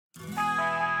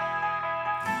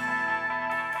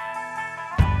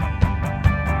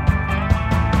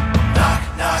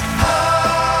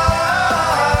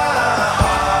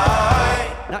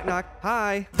knock.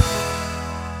 Hi.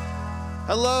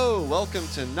 Hello, welcome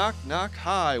to Knock Knock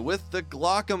Hi with the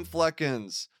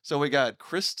Glockenfleckens. So we got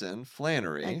Kristen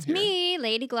Flannery. That's here, me,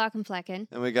 Lady Glockenflecken.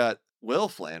 And we got Will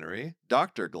Flannery,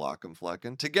 Dr.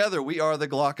 Glockenflecken. Together we are the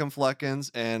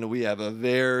Glockenfleckens, and we have a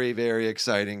very, very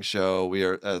exciting show. We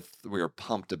are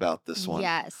pumped about this one.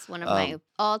 Yes, one of my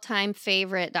all-time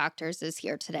favorite doctors is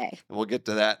here today. And we'll get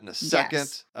to that in a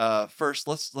second. Yes. First,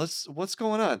 let's what's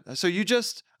going on? So you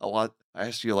just I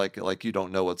asked you like you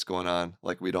don't know what's going on,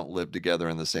 like we don't live together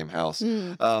in the same house.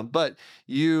 But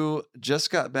you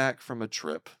just got back from a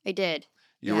trip. I did.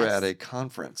 You were at a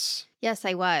conference. Yes,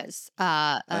 I was.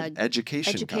 An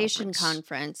education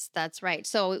conference. That's right.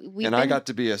 So I got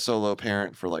to be a solo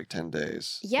parent for like 10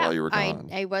 days while you were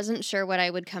gone. I wasn't sure what I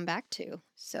would come back to.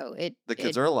 So the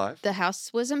kids are alive. The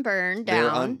house wasn't burned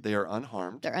down. They are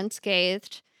unharmed. They're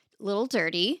unscathed. A little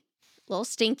dirty, a little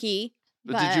stinky.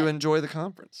 But did you enjoy the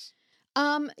conference?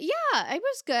 Yeah, it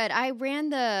was good. I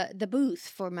ran the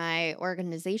booth for my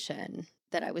organization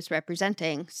that I was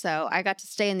representing. So I got to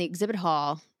stay in the exhibit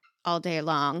hall all day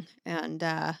long and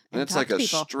it's like a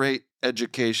straight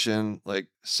education, like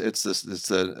it's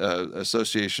the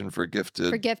Association for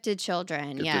Gifted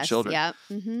Children. Gifted children. Yep.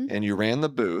 Mm-hmm. And you ran the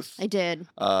booth. I did.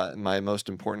 My most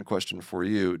important question for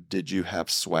you, did you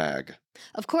have swag?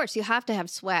 Of course, you have to have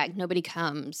swag. Nobody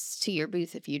comes to your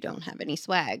booth if you don't have any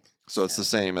swag. So it's the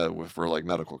same for like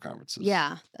medical conferences.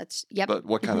 Yeah, yep. But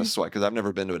what kind of swag? Because I've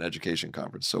never been to an education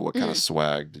conference. So what kind of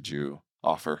swag did you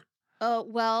offer? Oh,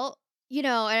 well, at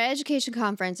an education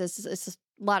conference, it's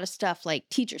a lot of stuff like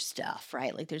teacher stuff,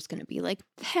 right? Like there's going to be like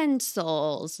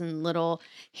pencils and little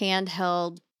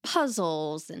handheld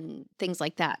puzzles and things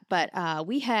like that. But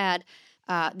we had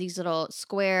these little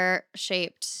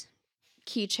square-shaped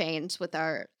keychains with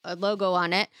our logo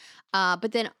on it.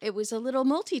 But then it was a little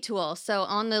multi-tool. So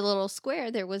on the little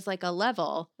square, there was like a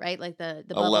level, right? Like the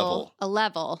bubble, a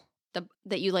level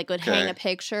that you like would hang a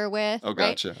picture with. Oh,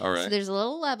 gotcha. Right? All right. So there's a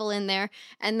little level in there.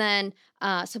 And then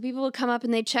so people would come up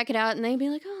and they'd check it out and they'd be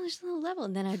like, oh, there's a little level.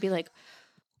 And then I'd be like,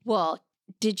 well,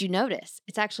 did you notice?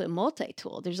 It's actually a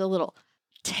multi-tool. There's a little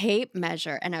tape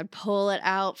measure, and I'd pull it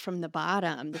out from the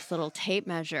bottom, this little tape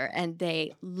measure, and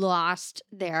they lost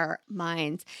their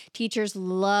minds. Teachers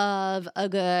love a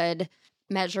good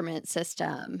measurement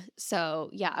system.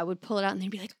 So yeah, I would pull it out and they'd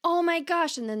be like, oh my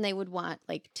gosh. And then they would want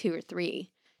like 2 or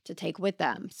 3 to take with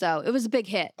them. So it was a big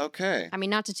hit. Okay. I mean,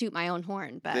 not to toot my own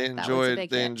horn, but they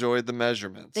enjoyed the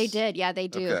measurements. They did. Yeah, they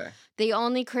do. Okay. The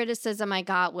only criticism I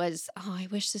got was, oh, I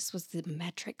wish this was the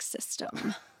metric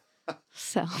system.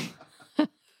 So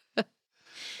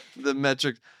the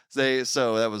metric.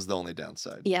 So that was the only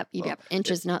downside. Yep.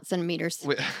 Inches, not centimeters.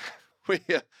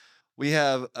 We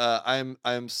have.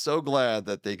 I'm so glad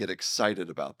that they get excited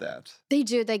about that. They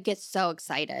do. They get so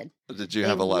excited. Did you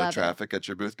have a lot of traffic at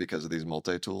your booth because of these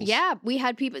multi-tools? Yeah, we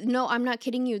had people. No, I'm not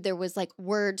kidding you. There was like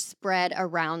word spread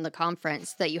around the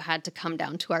conference that you had to come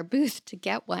down to our booth to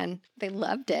get one. They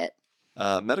loved it.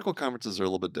 Medical conferences are a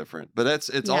little bit different, but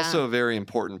it's also a very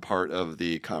important part of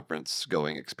the conference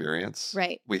going experience.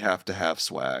 Right. We have to have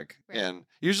swag. Right. And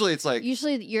usually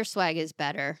your swag is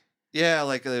better. Yeah,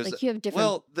 like there's like you have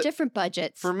different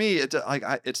budgets. For me,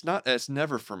 it's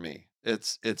never for me.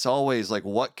 It's always like,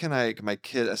 what can my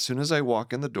kid, as soon as I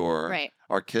walk in the door, right,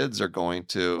 our kids are going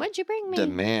to what'd you bring me?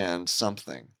 Demand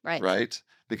something. Right?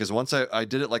 Because once I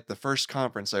did it like the first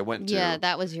conference I went to. Yeah,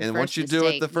 that was your and first once you mistake. do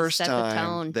it the first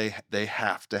time, the they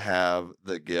have to have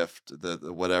the gift,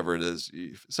 the whatever it is.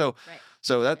 So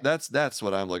that's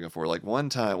what I'm looking for. Like one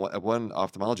time at one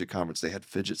ophthalmology conference, they had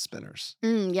fidget spinners.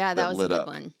 Yeah, that was a good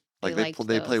one. Like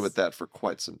they play with that for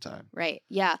quite some time. Right.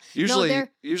 Yeah.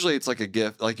 Usually it's like a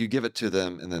gift, like you give it to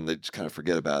them and then they just kind of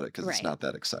forget about it because it's not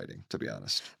that exciting, to be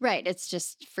honest. Right. It's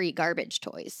just free garbage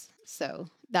toys. So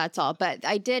that's all. But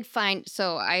I did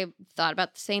I thought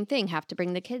about the same thing, have to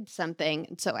bring the kids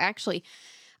something. So actually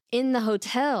in the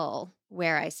hotel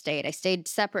where I stayed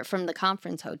separate from the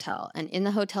conference hotel. And in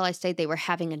the hotel I stayed, they were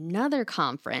having another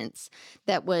conference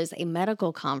that was a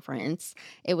medical conference.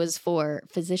 It was for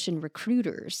physician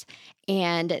recruiters.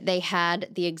 And they had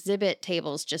the exhibit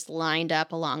tables just lined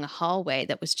up along a hallway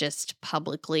that was just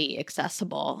publicly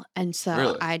accessible. And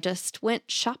so I just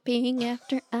went shopping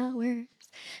after hours.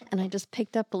 And I just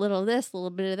picked up a little of this, a little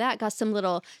bit of that. Got some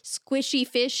little squishy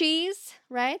fishies,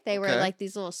 right? They were like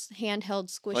these little handheld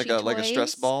squishy toys. Like a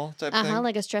stress ball type thing?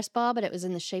 Like a stress ball, but it was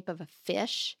in the shape of a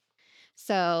fish.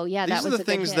 So, yeah, that was a good hit. These are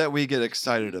the things that we get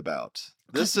excited about.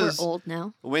 This Because we're is old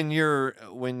now. when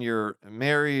you're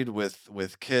married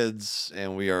with kids,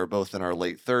 and we are both in our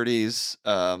late 30s.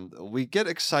 We get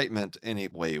excitement any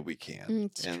way we can,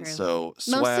 It's and true. so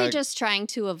Mostly swag. just trying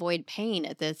to avoid pain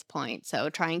at this point. So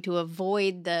trying to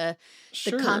avoid the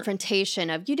Sure. confrontation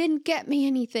of you didn't get me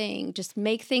anything. Just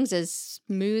make things as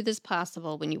smooth as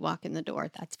possible when you walk in the door.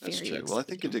 That's That's very true. Well, I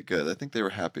think you exciting. did good. I think they were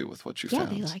happy with what you Yeah,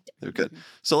 they found. liked it. They're good. Mhm.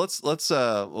 So let's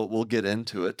we'll get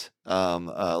into it.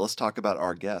 Let's talk about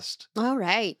our guest. All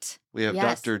right. We have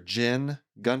Yes. Dr. Jen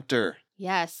Gunter.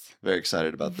 Yes. Very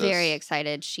excited about Very this.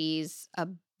 excited. She's a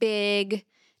big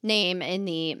name in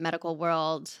the medical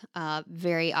world.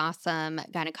 Very awesome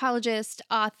gynecologist,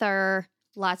 author,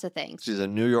 lots of things. She's a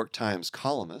New York Times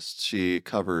columnist. She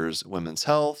covers women's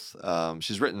health.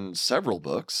 She's written several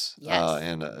books, Yes.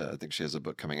 and I think she has a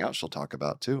book coming out she'll talk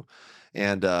about too.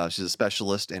 And she's a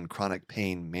specialist in chronic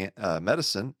pain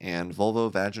medicine and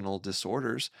vulvovaginal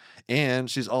disorders. And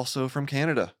she's also from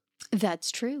Canada, That's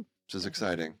true. which is That is-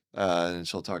 exciting. And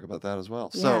she'll talk about that as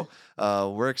well. Yeah. So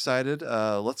we're excited.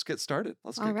 Let's get started.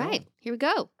 Let's All get right. going. Here we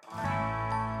go.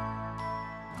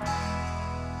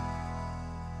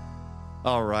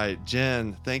 All right,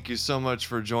 Jen, thank you so much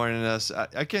for joining us.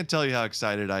 I can't tell you how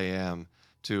excited I am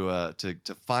to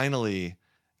finally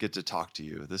get to talk to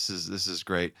you. This is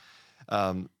great.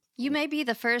 Um, You may be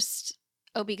the first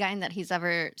OB-GYN that he's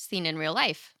ever seen in real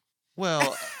life.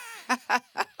 well,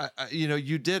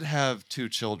 you did have 2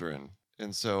 children,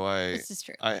 and so This is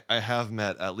true. I have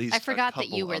met at least I forgot a that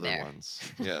you couple were other there. ones.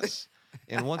 Yes.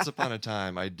 And once upon a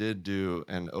time, I did do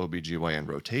an OBGYN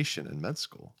rotation in med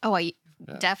school. Oh, I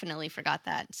Yeah. definitely forgot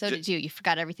that. So J- did you. You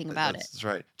forgot everything about it. That's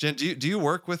right. Jen, do you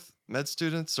work with med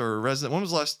students or resident? When was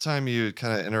the last time you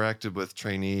kind of interacted with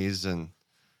trainees and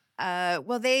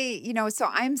Well, so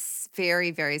I'm very,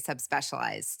 very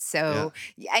subspecialized. So,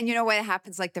 and you know what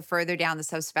happens? Like the further down the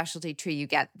subspecialty tree you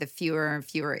get, the fewer and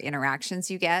fewer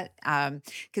interactions you get.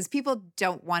 Because people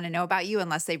don't want to know about you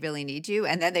unless they really need you,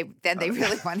 and then they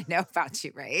really want to know about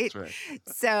you, right? That's right.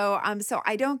 So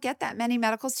I don't get that many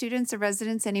medical students or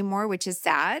residents anymore, which is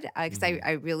sad because Mhm.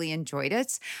 I really enjoyed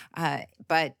it.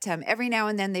 But every now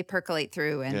and then they percolate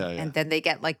through, and Yeah. and then they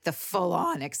get like the full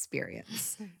on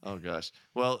experience. Oh gosh.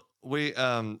 Well, we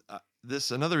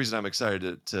this another reason I'm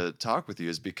excited to talk with you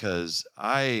is because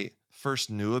I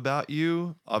first knew about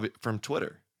you from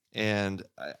Twitter. And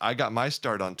I got my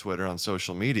start on Twitter on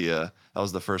social media. That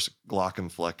was the first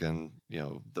Glockenflecken,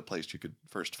 the place you could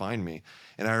first find me.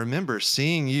 And I remember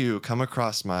seeing you come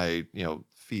across my,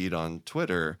 feed on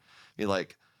Twitter, be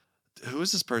like, who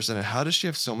is this person and how does she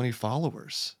have so many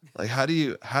followers? Like how do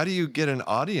you get an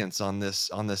audience on this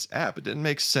app? It didn't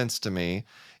make sense to me.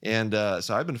 And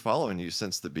so I've been following you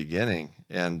since the beginning,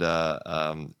 and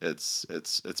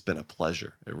it's been a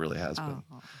pleasure. It really has been.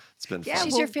 Oh. It's been Yeah, fun.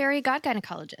 She's your fairy god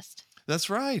gynecologist. That's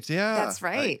right. Yeah. That's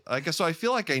right. I guess so. I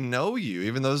feel like I know you,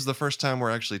 even though this is the first time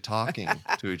we're actually talking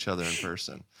to each other in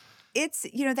person. It's,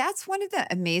 that's one of the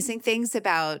amazing things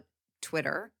about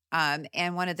Twitter.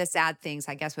 And one of the sad things,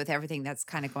 I guess, with everything that's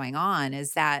kind of going on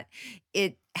is that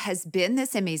it has been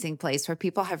this amazing place where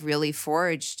people have really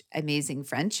forged amazing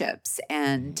friendships.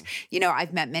 And,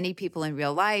 I've met many people in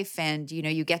real life and,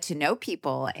 you get to know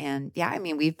people. And yeah, I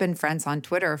mean, we've been friends on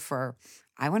Twitter for,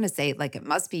 I want to say like it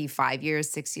must be 5 years,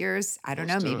 6 years. I don't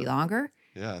Close know, to maybe it. longer.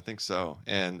 Yeah, I think so.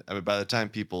 And I mean, by the time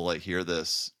people hear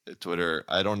this at Twitter,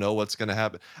 I don't know what's going to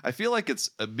happen. I feel like it's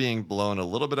being blown a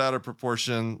little bit out of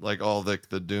proportion. Like all the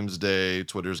doomsday,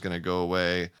 Twitter's going to go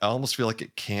away. I almost feel like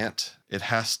it can't. It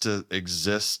has to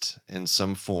exist in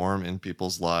some form in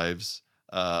people's lives.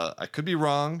 I could be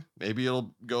wrong. Maybe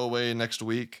it'll go away next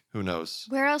week. Who knows?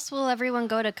 Where else will everyone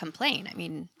go to complain? I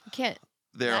mean, you can't.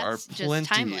 There are That's just plenty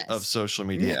timeless. of social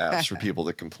media apps for people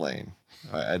to complain.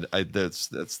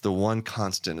 That's the one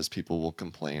constant is people will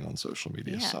complain on social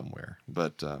media Yeah. somewhere.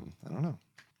 But I don't know.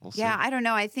 We'll see. Yeah, I don't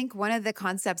know. I think one of the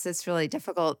concepts that's really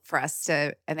difficult for us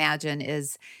to imagine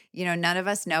is, none of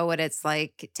us know what it's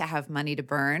like to have money to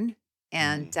burn.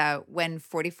 And when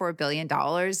 $44 billion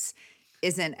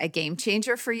isn't a game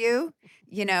changer for you,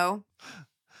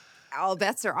 all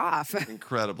bets are off.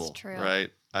 Incredible, It's true.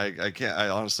 right? I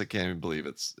honestly can't even believe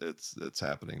it's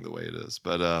happening the way it is.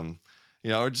 But I'm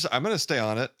gonna stay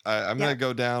on it. I'm Yeah. gonna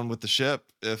go down with the ship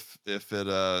if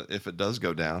it does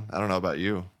go down. I don't know about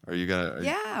you. Are you gonna?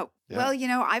 Yeah. Yeah.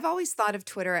 Well, I've always thought of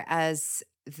Twitter as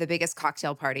the biggest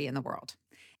cocktail party in the world.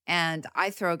 And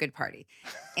I throw a good party.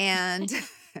 And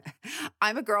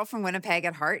I'm a girl from Winnipeg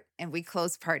at heart, and we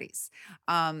close parties.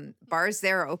 Bars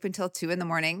there are open till 2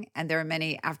 a.m, and there are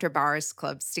many after bars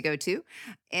clubs to go to.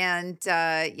 And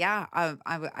I'm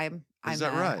Is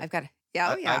that right? I've got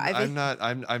Yeah, oh yeah.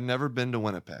 I've never been to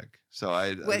Winnipeg, so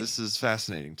What this is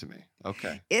fascinating to me.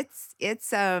 Okay. it's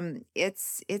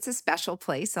a special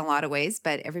place in a lot of ways,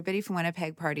 but everybody from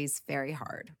Winnipeg parties very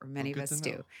hard, or Oh, many of good to us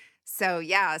do. know. So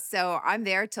yeah, so I'm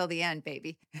there till the end,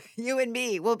 baby. You and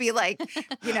me, we'll be like,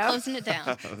 Closing it down.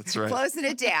 That's right. closing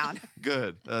it down.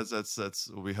 Good. That's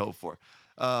what we hope for.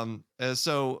 And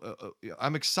so yeah,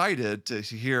 I'm excited to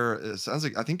hear. It sounds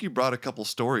like I think you brought a couple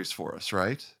stories for us,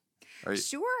 right? Are you,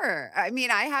 Sure. I mean,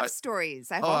 I have I,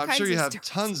 stories. I have oh, all I'm sure kinds you of have stories.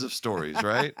 tons of stories,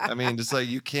 right? I mean, just like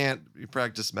you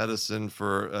practice medicine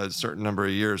for a certain number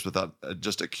of years without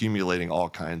just accumulating all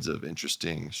kinds of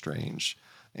interesting, strange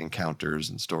encounters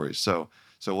and stories. So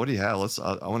what do you have?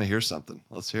 I want to hear something.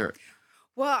 Let's hear it.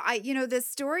 Well, the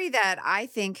story that I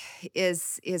think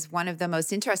is one of the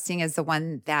most interesting is the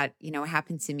one that,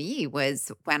 happened to me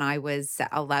was when I was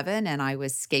 11 and I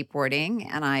was skateboarding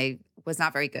and I was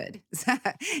not very good.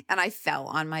 And I fell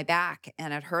on my back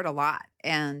and it hurt a lot.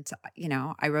 And,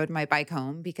 I rode my bike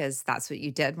home because that's what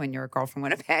you did when you're a girl from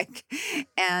Winnipeg.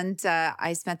 And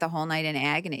I spent the whole night in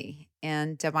agony.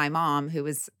 And my mom, who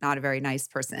was not a very nice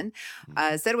person,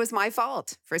 said it was my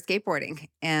fault for skateboarding.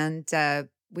 And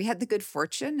we had the good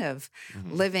fortune of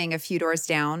Mm-hmm. living a few doors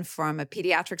down from a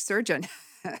pediatric surgeon.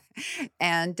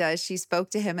 And she spoke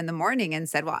to him in the morning and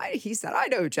said, he said, I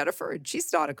know Jennifer, and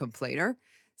she's not a complainer.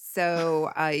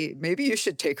 So maybe you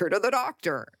should take her to the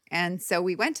doctor. And so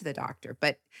we went to the doctor.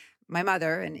 But my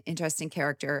mother, an interesting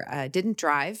character, didn't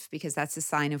drive because that's a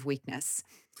sign of weakness.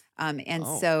 And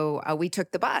Oh, so we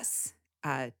took the bus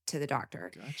to the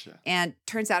doctor. gotcha. And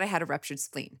turns out I had a ruptured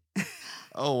spleen.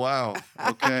 Oh, wow. You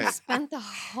Okay. spent the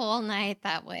whole night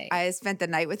that way. I spent the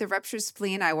night with a ruptured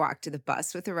spleen. I walked to the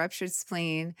bus with a ruptured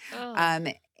spleen. Oh.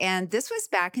 And this was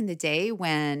back in the day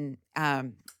when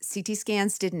CT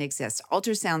scans didn't exist,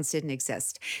 ultrasounds didn't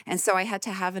exist. And so I had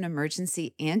to have an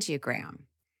emergency angiogram.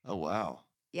 Oh, wow.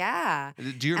 Yeah.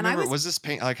 Do you And I remember, was, was this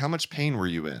pain, like how much pain were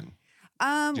you in?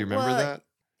 Do you remember well, that?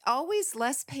 always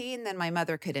less pain than my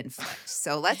mother could inflict.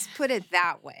 So let's put it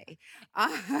that way.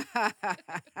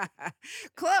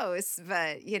 Close,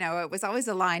 but it was always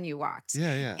a line you walked.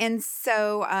 Yeah, yeah. And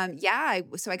so,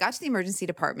 so I got to the emergency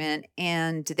department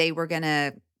and they were going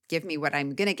to give me what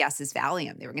I'm going to guess is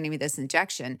Valium. They were going to give me this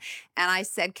injection. And I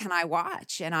said, can I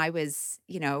watch? And I was,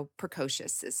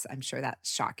 precocious. I'm sure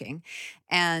that's shocking.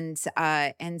 And so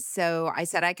I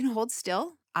said, I can hold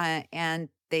still. And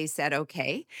they said,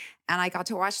 okay. And I got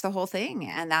to watch the whole thing.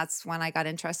 And that's when I got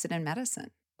interested in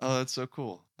medicine. Oh, that's so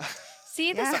cool.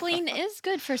 See, the Yeah. spleen is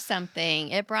good for something.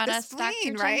 It brought The us Dr.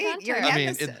 spleen, Jen right? Gunter. Your I mean,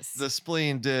 nemesis. the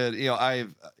spleen did,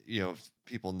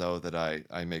 people know that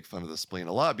I make fun of the spleen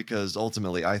a lot because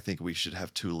ultimately I think we should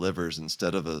have two livers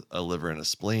instead of a liver and a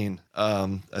spleen.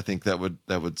 I think that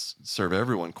would serve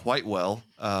everyone quite well.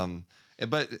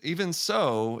 But even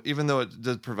so, even though it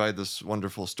did provide this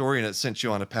wonderful story and it sent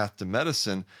you on a path to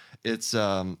medicine, it's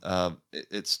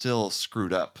still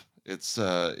screwed up. It's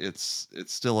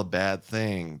still a bad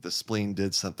thing. The spleen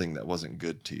did something that wasn't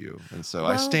good to you, and so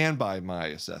I Well, stand by my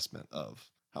assessment of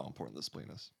how important the spleen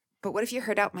is. but what if you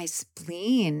heard out my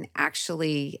spleen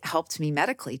actually helped me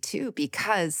medically too?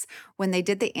 Because when they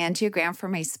did the angiogram for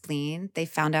my spleen, they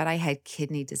found out I had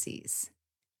kidney disease.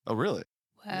 Oh, really?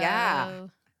 Yeah.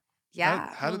 Whoa.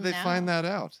 Yeah. How Oh, did they find no. that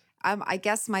out? I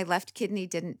guess my left kidney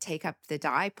didn't take up the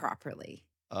dye properly.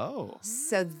 Oh,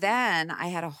 So then I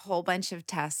had a whole bunch of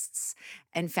tests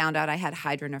and found out I had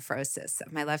hydronephrosis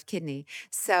of my left kidney.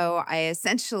 So I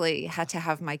essentially had to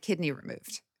have my kidney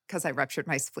removed because I ruptured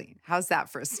my spleen. How's that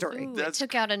for a story? Ooh, it that's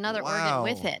took out another organ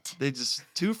with wow. it. They just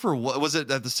two for what? Was it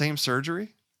at the same surgery?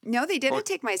 No, they Or didn't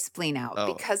take my spleen out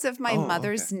oh, because of my oh, okay.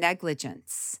 mother's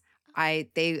negligence.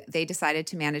 They decided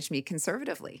to manage me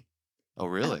conservatively. Oh,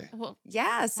 really? Well,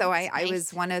 Yeah, so that's I nice.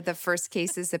 was one of the first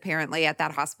cases apparently at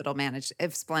that hospital managed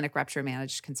if splenic rupture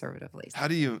managed conservatively. How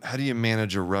do you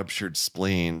manage a ruptured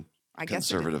spleen I guess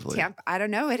it had conservatively? I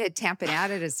don't know, it had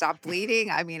tamponade to stop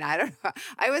bleeding. I mean, I don't know.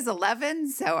 I was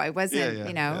 11, so I Yeah,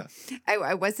 wasn't, yeah.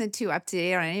 I wasn't too up to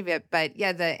date on any of it. But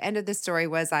yeah, the end of the story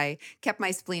was I kept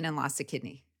my spleen and lost a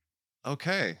kidney.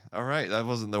 Okay, all right. That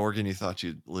wasn't the organ you thought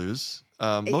you'd lose.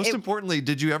 It, Most it importantly,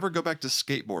 did you ever go back to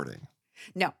skateboarding?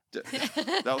 no. D-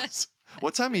 That was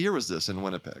what time of year was this in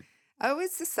Winnipeg? Oh,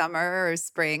 it's the summer or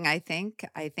spring, I think.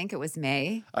 I think it was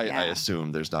May. I Yeah.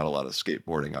 assume there's not a lot of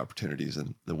skateboarding opportunities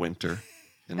in the winter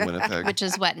in Winnipeg. which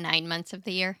is what, 9 months of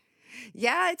the year?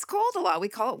 Yeah, it's cold a lot. We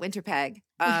call it Winterpeg.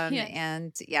 Yeah.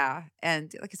 And yeah,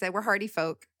 and like I said, we're hardy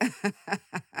folk.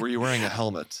 Were you wearing a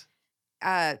helmet?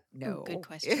 No. Ooh, good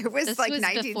question. It was This like was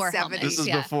before helmets. This 1970s. is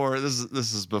Yeah. before this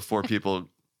is before people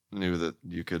knew that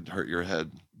you could hurt your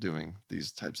head doing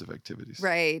these types of activities.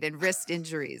 Right. And wrist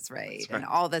injuries, right. That's And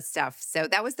right. all this stuff. So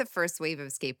that was the first wave of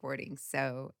skateboarding.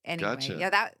 So anyway, Gotcha.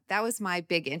 yeah, that was my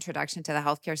big introduction to the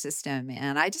healthcare system.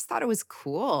 And I just thought it was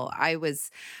cool. I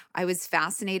was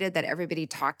fascinated that everybody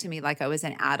talked to me like I was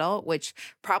an adult, which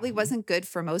probably Mhm. wasn't good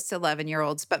for most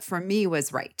 11-year-olds, but for me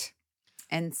was right.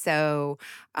 And so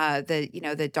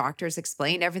the doctors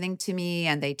explained everything to me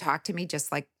and they talked to me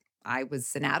just like I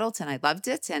was an adult and I loved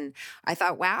it. And I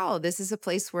thought, wow, this is a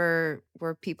place where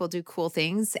people do cool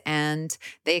things and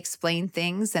they explain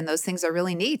things and those things are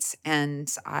really neat.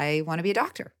 And I want to be a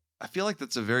doctor. I feel like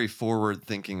that's a very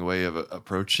forward-thinking way of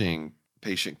approaching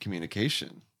patient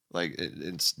communication. Like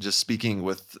it's just speaking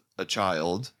with a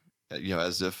child,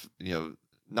 as if,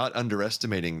 not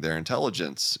underestimating their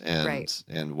intelligence Right.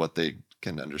 and what they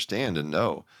can understand and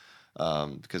know.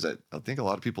 Because I think a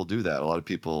lot of people do that. A lot of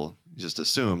people just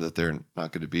assume that they're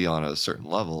not going to be on a certain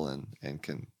level and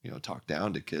can, talk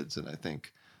down to kids. And I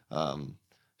think um,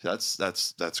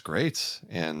 that's great.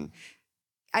 And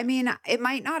I mean, it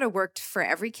might not have worked for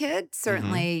every kid. mhm.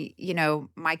 Certainly,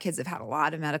 my kids have had a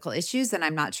lot of medical issues, and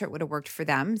I'm not sure it would have worked for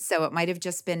them. So it might have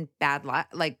just been bad luck,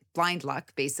 like blind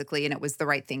luck, basically, and it was the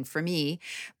right thing for me.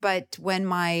 But when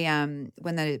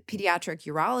the pediatric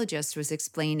urologist was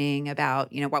explaining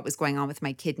about what was going on with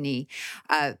my kidney,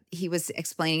 he was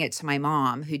explaining it to my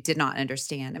mom, who did not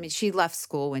understand. I mean, she left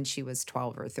school when she was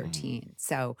 12 or Mhm. 13,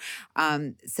 so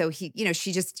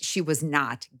she was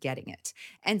not getting it.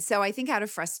 And so I think out of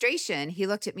frustration, he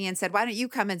looked at me and said, "Why don't you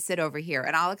come and sit over here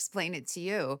and I'll explain it to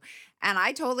you?" And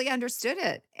I totally understood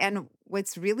it. And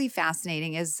what's really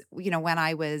fascinating is, when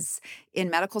I was in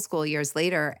medical school years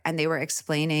later and they were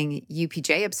explaining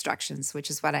UPJ obstructions, which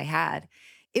is what I had,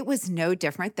 it was no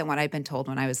different than what I'd been told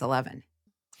when I was 11.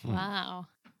 Hmm. Wow.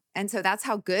 And so that's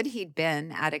how good he'd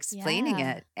been at explaining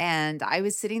Yeah. it. And I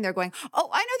was sitting there going, "Oh,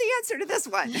 I know the answer to this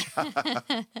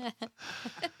one."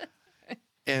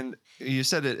 And you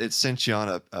said it sent you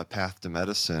on a path to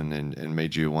medicine and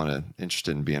made you want to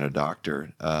interested in being a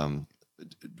doctor.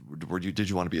 Did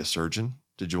you want to be a surgeon?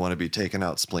 Did you want to be taking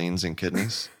out spleens and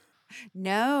kidneys?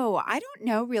 No, I don't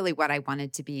know really what I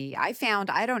wanted to be. I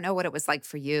don't know what it was like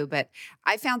for you, but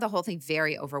I found the whole thing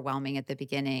very overwhelming at the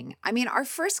beginning. I mean, our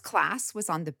first class was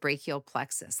on the brachial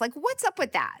plexus. Like, what's up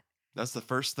with that? That's the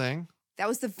first thing That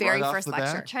was the right very off first the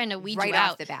bat. lecture, Trying to weed you right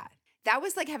off the out. bat. That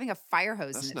was like having a fire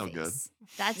hose in That's the no good. face.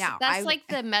 That's Now, that's like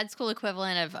the med school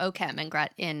equivalent of OCHEM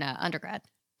in undergrad.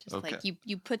 Just Okay. like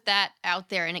you put that out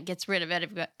there and it gets rid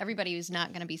of everybody who's not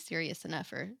going to be serious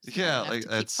enough or smart Yeah, enough like to keep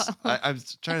that's following. I'm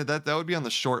trying to that would be on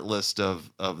the short list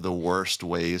of the worst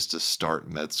ways to start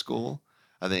med school.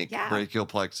 I think yeah, brachial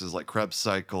plexus, like Krebs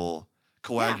cycle, yeah,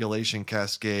 coagulation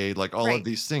cascade, like all of right.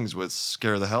 these things would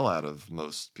scare the hell out of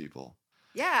most people.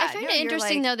 I Yeah, find no, it you're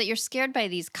interesting like, though that you're scared by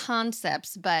these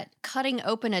concepts, but cutting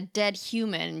open a dead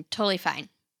human, totally fine.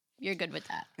 You're good with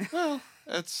that. Well,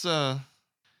 that's a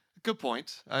good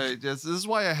point. This is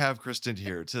why I have Kristen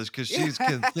here, because she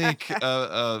can think.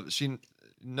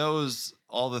 Knows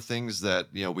all the things that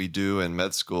we do in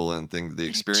med school and the They're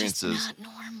just experiences not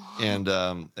normal.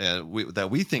 and that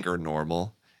we think are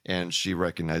normal, and she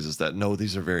recognizes that no,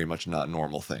 these are very much not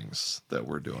normal things that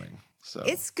we're doing. So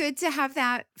it's good to have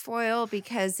that foil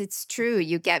because it's true.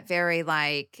 You get very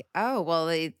like, oh, well,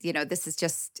 isn't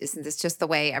this just the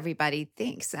way everybody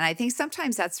thinks? And I think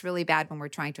sometimes that's really bad when we're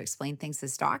trying to explain things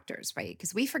as doctors, right?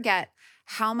 Because we forget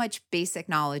how much basic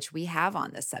knowledge we have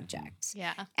on this mhm. subject.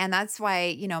 Yeah. And that's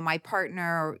why, my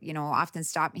partner, will often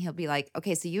stop me. He'll be like,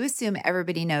 okay, so you assume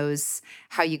everybody knows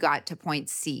how you got to point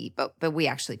C, but we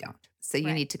actually don't. So you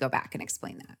Right. need to go back and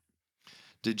explain that.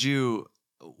 Did you?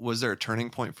 Was there a turning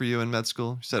point for you in med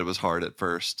school? You said it was hard at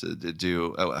first. Did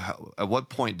you? At what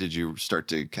point did you start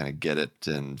to kind of get it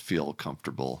and feel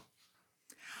comfortable?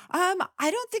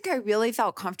 I don't think I really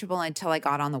felt comfortable until I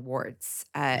got on the wards.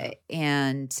 Yeah.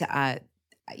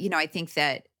 I think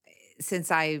that since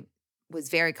I was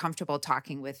very comfortable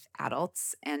talking with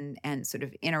adults and sort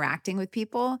of interacting with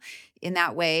people in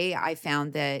that way, I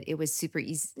found that it was super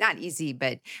easy, not easy,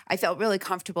 but I felt really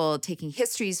comfortable taking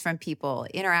histories from people,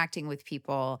 interacting with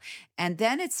people. And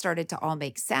then it started to all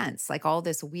make sense, like all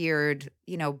this weird,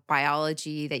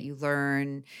 biology that you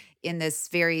learn in this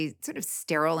very sort of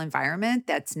sterile environment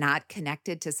that's not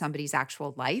connected to somebody's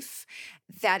actual life,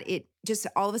 that it just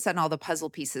all of a sudden all the puzzle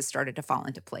pieces started to fall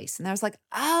into place. And I was like,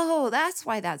 oh, that's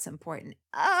why that's important.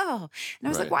 Oh. And I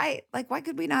was Right. why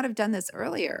could we not have done this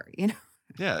earlier?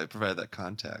 Yeah, it provided that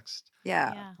context.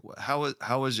 Yeah. Yeah.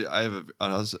 How was your? I have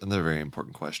another very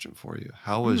important question for you.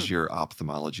 How was Mhm. your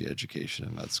ophthalmology education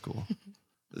in med school?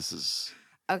 This is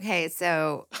Okay.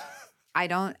 So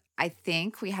I I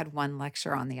think we had one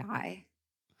lecture on the eye.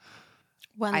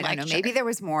 One I don't know. Maybe lecture. there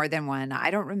was more than one.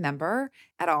 I don't remember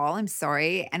at all. I'm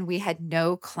sorry. And we had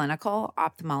no clinical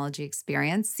ophthalmology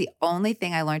experience. The only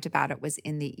thing I learned about it was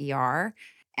in the ER.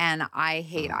 And I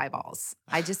hate Oh. eyeballs.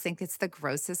 I just think it's the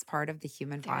grossest part of the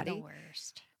human They're the body.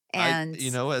 worst. And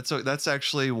You know what? So that's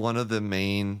actually one of the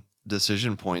main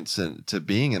decision points to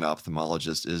being an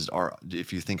ophthalmologist is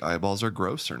if you think eyeballs are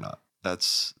gross or not.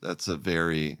 That's a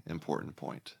very important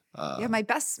point. yeah, my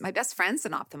best friend's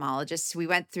an ophthalmologist. We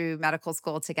went through medical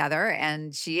school together,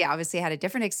 and she obviously had a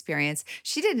different experience.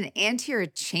 She did an anterior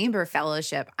chamber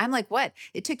fellowship. I'm like, what?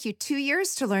 It took you 2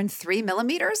 years to learn 3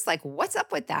 millimeters? Like, what's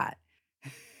up with that?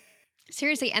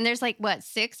 Seriously, and there's like what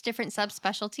 6 different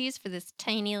subspecialties for this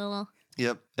tiny little.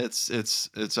 Yep,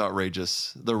 it's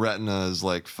outrageous. The retina is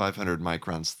like 500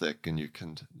 microns thick, and you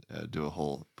can do a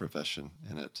whole profession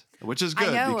in it, which is I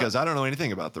good know. because I don't know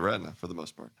anything about the retina for the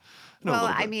most part. I know a Well,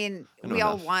 little I bit. mean, I know we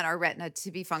all enough. want our retina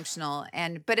to be functional,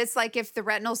 but it's like if the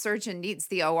retinal surgeon needs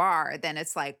the OR, then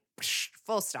it's like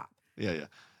full stop. Yeah.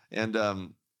 And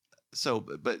so,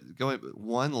 but going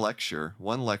one lecture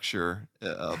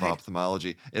of Right.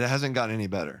 ophthalmology, it hasn't gotten any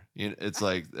better. It's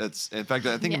like in fact,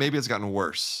 I think Yeah. maybe it's gotten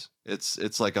worse.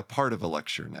 It's like a part of a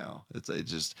lecture now.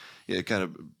 It kind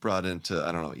of brought into,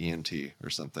 I don't know, ENT or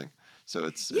something. So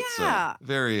it's Yeah.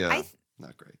 very I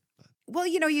not great. But Well,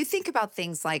 you think about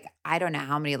things like, I don't know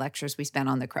how many lectures we spent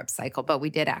on the Krebs cycle, but we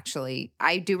did actually.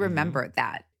 I do Mhm. remember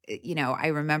that. I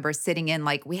remember sitting in,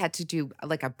 like, we had to do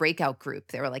like a breakout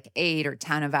group. There were like 8 or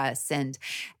 10 of us. And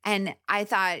I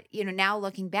thought, now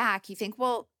looking back, you think,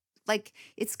 well, like,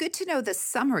 it's good to know the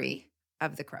summary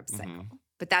of the Krebs cycle, Mhm.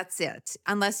 but that's it,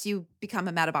 unless you become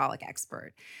a metabolic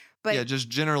expert. Yeah, But just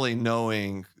generally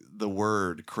knowing the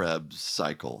word Krebs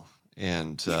cycle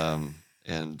and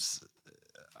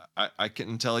I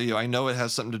can tell you, I know it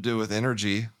has something to do with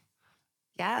energy,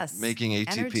 yes, making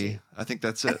ATP. energy. I think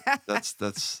that's it.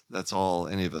 That's all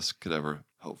any of us could ever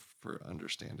hope for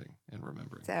understanding and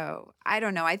remembering. So I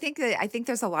don't know. I think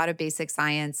there's a lot of basic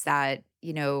science that,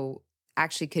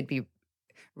 actually could be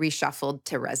reshuffled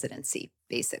to residency,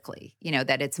 basically,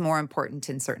 that it's more important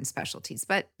in certain specialties.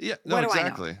 But Yeah, no, what do I know?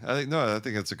 exactly. I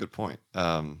think that's a good point.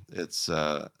 It's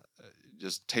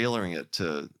just tailoring it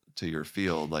to your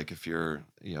field. Like if you're,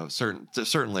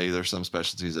 certainly there's some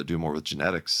specialties that do more with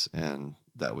genetics, and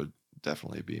that would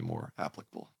definitely be more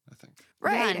applicable, I think.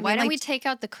 Right. Yeah, I and why mean, don't like, we take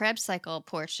out the Krebs cycle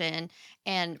portion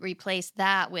and replace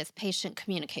that with patient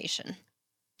communication?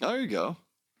 Oh, there you go.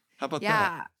 How about that?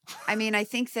 yeah. I mean, I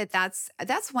think that's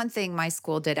one thing my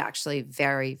school did actually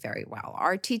very, very well.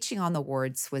 Our teaching on the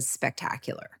wards was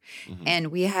spectacular. Hmm. And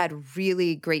we had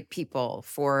really great people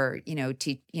for,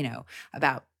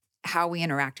 about how we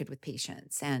interacted with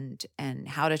patients and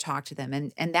how to talk to them.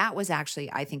 And that was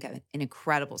actually, I think, an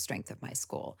incredible strength of my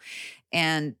school.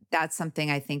 And that's something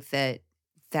I think that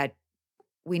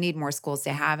we need more schools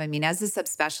to have. I mean, as a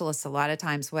subspecialist, a lot of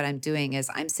times what I'm doing is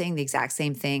I'm saying the exact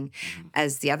same thing Hmm.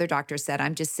 as the other doctor said.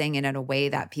 I'm just saying it in a way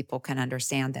that people can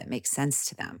understand, that makes sense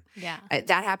to them. Yeah.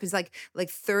 That happens like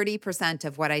 30%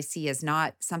 of what I see is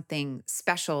not something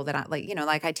special that I like,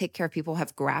 like I take care of people who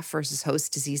have graft versus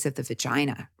host disease of the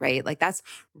vagina, right? Like that's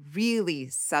really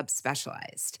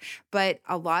subspecialized. But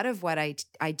a lot of what I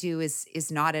do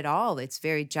is not at all. It's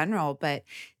very general, but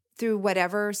through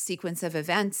whatever sequence of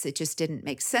events, it just didn't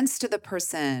make sense to the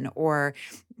person, or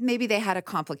maybe they had a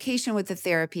complication with the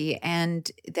therapy,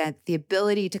 and that the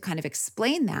ability to kind of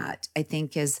explain that, I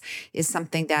think, is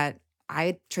something that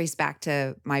I trace back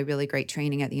to my really great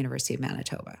training at the University of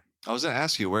Manitoba. I was going to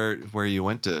ask you where you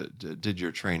went did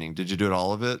your training. Did you do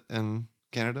all of it in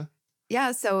Canada?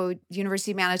 Yeah, so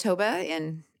University of Manitoba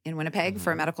in Winnipeg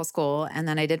for Hmm. medical school, and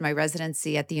then I did my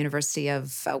residency at the University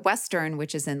of Western,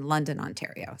 which is in London,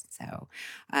 Ontario. So,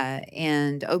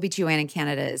 and OBGYN in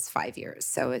Canada is 5 years,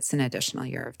 so it's an additional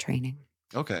year of training.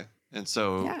 Okay. And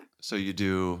so Yeah. you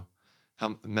do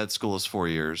how med school is 4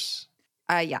 years,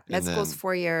 Yeah, med and school is then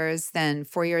 4 years, then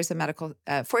 4 years of medical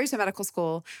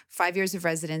school, 5 years of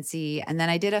residency, and then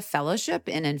I did a fellowship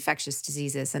in infectious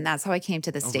diseases, and that's how I came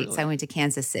to the oh States. I really? went to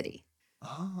Kansas City.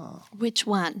 Oh. Which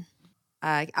one?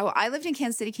 I lived in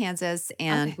Kansas City, Kansas,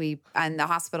 and Okay. the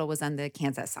hospital was on the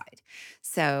Kansas side.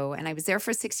 So, and I was there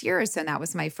for 6 years, and that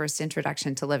was my first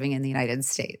introduction to living in the United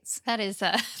States. That is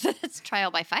that's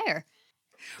trial by fire.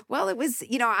 Well, it was,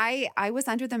 I was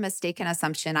under the mistaken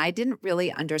assumption. I didn't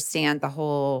really understand the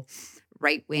whole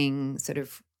right wing sort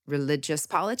of religious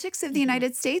politics of the Mhm.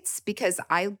 United States, because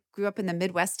I grew up in the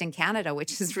Midwest in Canada,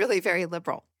 which is really very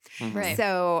liberal. Mhm. Right.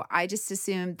 So I just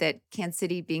assumed that Kansas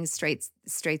City being straight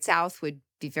south would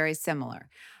be very similar.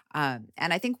 And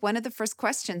I think one of the first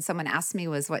questions someone asked me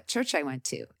was what church I went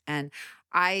to. And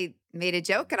I made a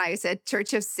joke and I said,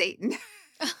 Church of Satan.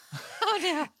 Oh,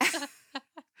 no. I'm sure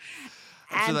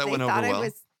And that they went over thought I well.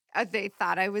 was, they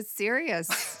thought I was serious.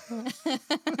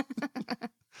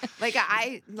 Like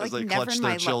I, As like they never clutch in their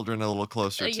my life. children a little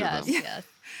closer to Yes, them. yes.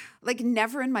 Like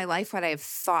never in my life would I have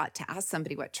thought to ask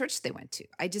somebody what church they went to.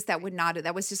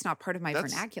 That was just not part of my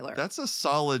vernacular. That's a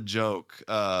solid joke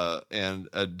and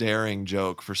a daring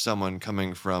joke for someone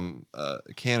coming from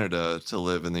Canada to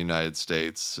live in the United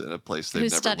States in a place they've Who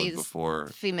never lived studies before.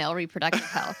 female reproductive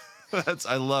health.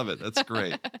 I love it. That's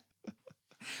great.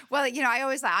 Well,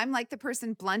 I'm like the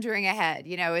person blundering ahead.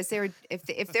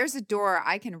 If there's a door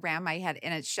I can ram my head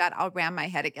and it's shut, I'll ram my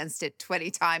head against it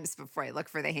 20 times before I look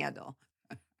for the handle.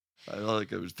 I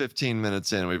like it. Was 15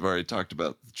 minutes in. We've already talked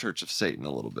about the Church of Satan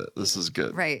a little bit. This is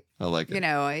good. Right. I like it.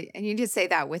 And you just say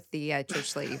that with the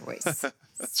church lady voice.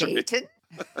 Satan.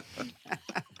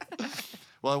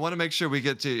 Well, I want to make sure we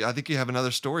get to, I think you have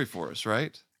another story for us,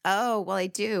 right? Oh, well, I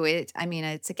do. It's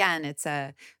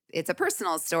a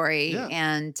personal story. Yeah.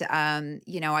 And,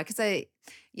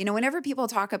 whenever people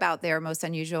talk about their most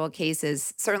unusual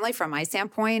cases, certainly from my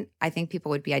standpoint, I think people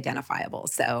would be identifiable.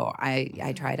 So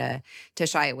I try to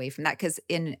shy away from that because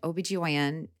in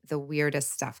OBGYN, the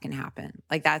weirdest stuff can happen.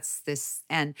 Like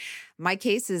and my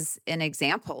case is an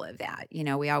example of that.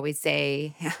 We always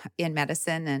say in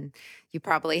medicine, and you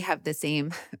probably have the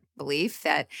same belief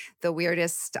that the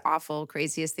weirdest, awful,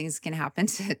 craziest things can happen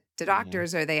to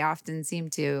doctors, or they often seem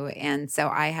to. And so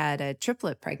I had a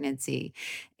triplet pregnancy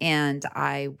and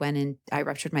I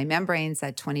ruptured my membranes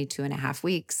at 22 and a half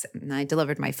weeks. And I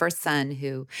delivered my first son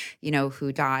who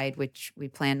died, which we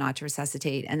planned not to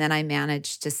resuscitate. And then I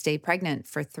managed to stay pregnant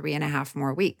for 3.5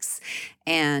 more weeks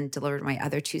and delivered my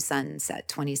other two sons at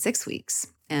 26 weeks.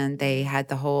 And they had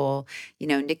the whole,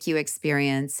 NICU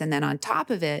experience. And then on top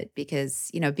of it,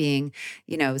 because, being,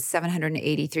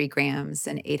 783 grams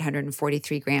and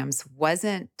 843 grams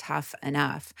wasn't tough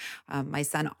enough. My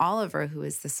son, Oliver, who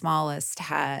is the smallest,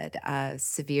 had a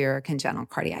severe congenital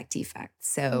cardiac defect.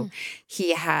 So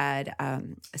he had a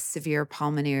severe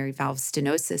pulmonary valve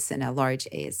stenosis and a large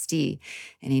ASD,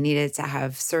 and he needed to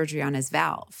have surgery on his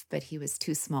valve, but he was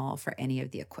too small for any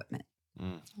of the equipment.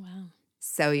 Wow.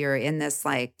 So you're in this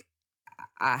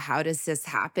how does this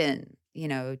happen?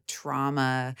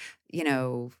 Trauma,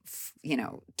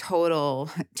 total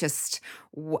just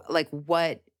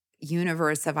what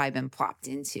universe have I been plopped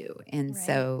into? And Right.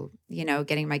 so,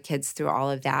 getting my kids through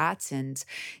all of that. And,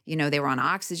 they were on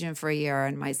oxygen for a year.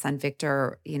 And my son,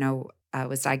 Victor,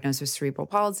 was diagnosed with cerebral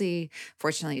palsy.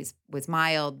 Fortunately, it was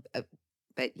mild.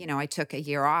 But, I took a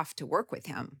year off to work with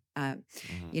him.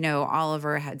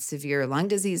 Oliver had severe lung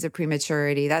disease of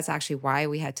prematurity. That's actually why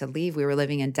we had to leave. We were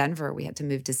living in Denver. We had to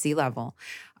move to sea level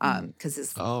because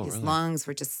his really? lungs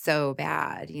were just so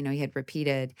bad. He had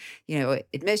repeated,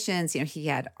 admissions. He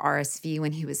had RSV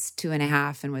when he was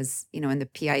 2.5 and was, in the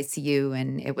PICU.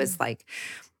 And it was like,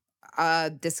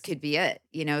 this could be it,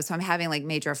 So I'm having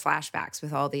major flashbacks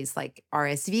with all these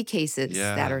RSV cases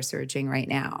that are surging right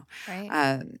now.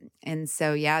 Right. And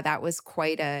so, that was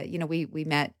quite we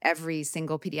met every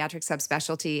single pediatric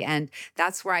subspecialty. And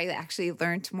that's where I actually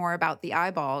learned more about the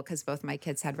eyeball because both my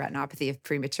kids had retinopathy of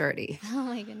prematurity. Oh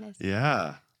my goodness.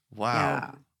 Yeah.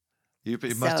 Wow. Yeah.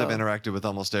 You must have interacted with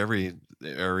almost every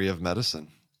area of medicine.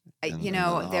 In the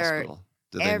hospital.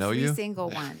 Did they know you? Every single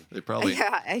one. They probably.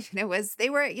 Yeah, they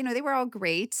were all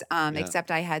great, except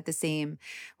I had the same,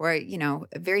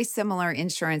 very similar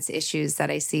insurance issues that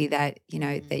I see that,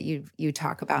 that you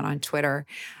talk about on Twitter.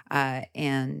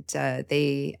 And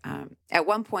they, at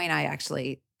one point I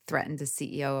actually threatened the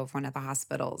CEO of one of the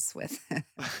hospitals with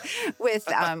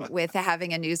with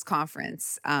having a news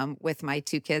conference with my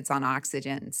two kids on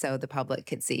oxygen so the public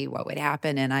could see what would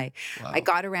happen. And I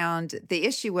got around. The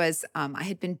issue was I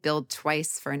had been billed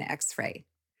twice for an X-ray.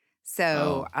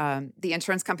 So the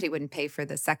insurance company wouldn't pay for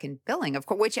the second billing, of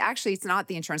course, which actually it's not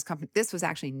the insurance company. This was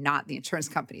actually not the insurance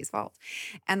company's fault.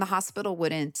 And the hospital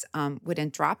wouldn't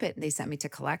drop it. And they sent me to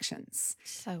collections.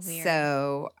 So weird.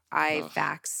 So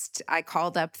I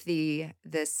called up the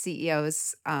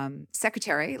CEO's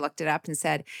secretary, looked it up and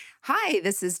said, "Hi,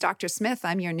 this is Dr. Smith.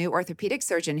 I'm your new orthopedic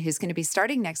surgeon who's going to be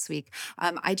starting next week.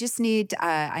 I just need,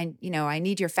 I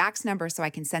need your fax number so I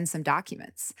can send some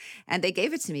documents." And they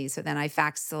gave it to me. So then I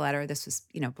faxed the letter. This was,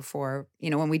 before,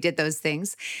 when we did those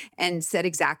things, and said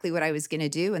exactly what I was going to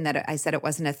do. And that I said it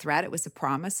wasn't a threat. It was a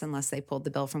promise unless they pulled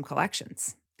the bill from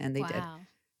collections. And they did.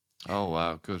 Oh,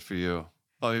 wow. Good for you.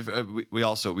 Oh,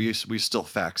 we still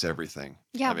fax everything.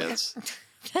 Yeah, I mean,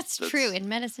 that's true. In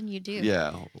medicine, you do.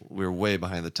 Yeah, we're way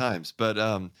behind the times. But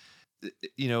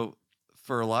you know,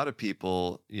 for a lot of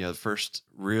people, you know, first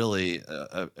really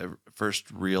first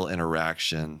real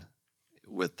interaction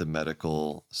with the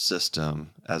medical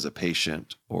system as a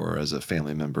patient or as a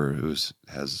family member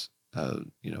has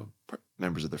you know,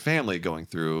 members of their family going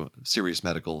through serious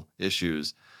medical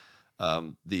issues,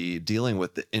 the dealing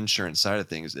with the insurance side of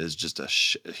things is just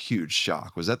a huge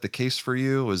shock. Was that the case for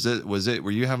you?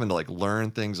 Were you having to like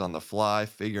learn things on the fly,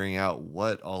 figuring out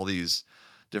what all these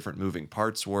different moving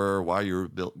parts were, why you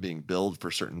were being billed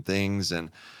for certain things, and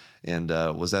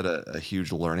was that a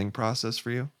huge learning process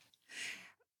for you?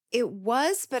 It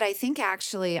was, but I think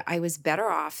actually I was better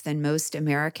off than most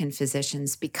American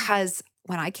physicians because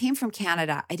when I came from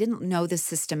Canada, I didn't know the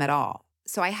system at all.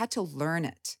 So I had to learn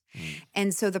it. Mm.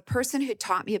 And so the person who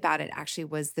taught me about it actually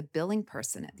was the billing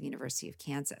person at the University of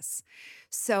Kansas.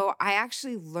 So I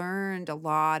actually learned a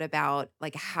lot about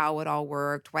like how it all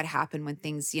worked, what happened when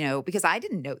things, because I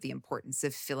didn't know the importance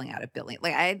of filling out a billing.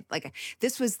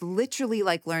 This was literally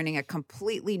like learning a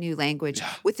completely new language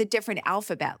Yeah. with a different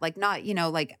alphabet. Like not,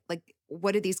 like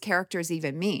what do these characters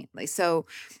even mean? Like so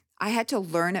I had to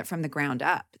learn it from the ground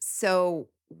up. So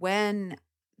when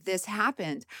this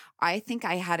happened, I think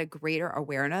I had a greater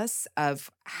awareness of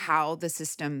how the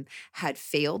system had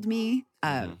failed me,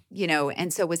 Mhm.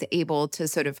 and so was able to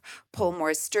sort of pull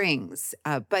more strings.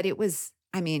 But it was,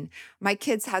 I mean, my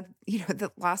kids had,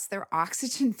 that lost their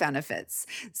oxygen benefits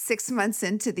 6 months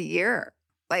into the year.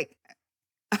 Like,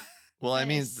 Well, I That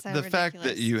mean, is so the fact that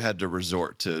ridiculous. you had to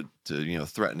resort to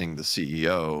threatening the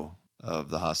CEO of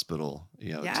the hospital,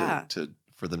 yeah. to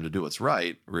for them to do what's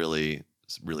right, really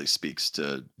speaks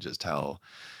to just how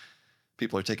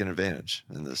people are taking advantage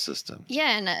in this system. Yeah,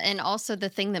 and also the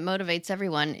thing that motivates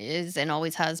everyone is and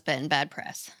always has been bad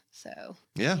press. So,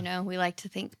 Yeah. we like to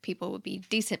think people would be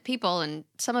decent people, and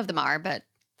some of them are, but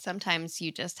sometimes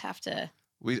you just have to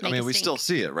I make a mean, we still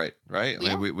stink. see it, right? Right. I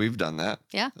Yeah. mean, we've done that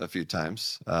Yeah. a few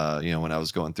times. When I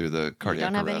was going through the You cardiac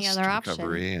don't have any arrest other option.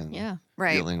 recovery and Yeah.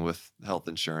 Right. dealing with health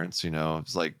insurance,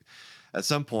 it's like at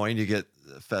some point you get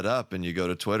fed up and you go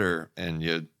to Twitter and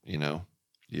you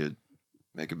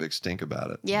make a big stink about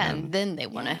it. Yeah, And and then they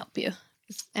want to Yeah. help you.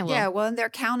 And Yeah, well, and they're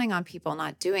counting on people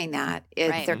not doing that.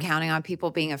 Right. They're counting on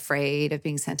people being afraid of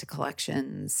being sent to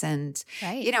collections. And,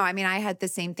 right. I mean, I had the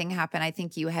same thing happen. I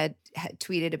think you had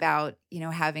tweeted about,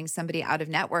 having somebody out of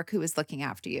network who was looking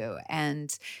after you.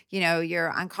 And,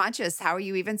 you're unconscious. How are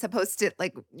you even supposed to,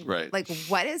 right.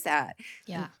 what is that?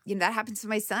 Yeah. And, that happens to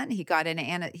my son. He got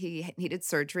he needed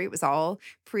surgery. It was all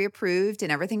pre-approved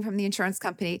and everything from the insurance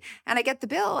company. And I get the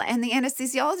bill and the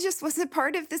anesthesiologist wasn't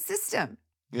part of the system.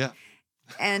 Yeah.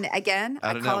 And again,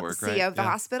 I Out of call up the network, CEO right? of the Yeah.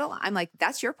 hospital. I'm like,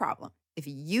 that's your problem. If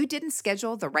you didn't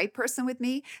schedule the right person with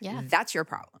me, Yeah. that's your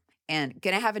problem. And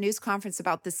gonna have a news conference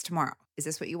about this tomorrow. Is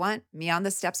this what you want? Me on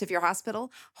the steps of your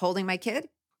hospital holding my kid?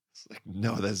 It's like,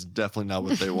 no, that's definitely not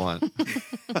what they want.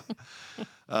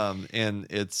 And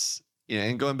it's,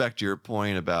 and going back to your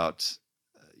point about,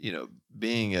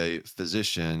 being a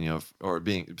physician, or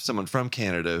being someone from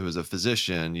Canada who's a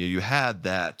physician, you had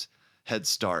that head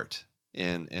start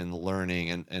in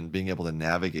learning and being able to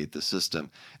navigate the system.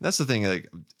 And that's the thing, like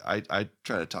I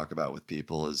try to talk about with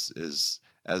people is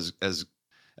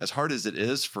as hard as it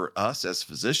is for us as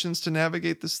physicians to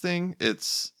navigate this thing,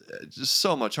 it's just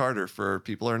so much harder for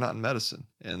people who are not in medicine,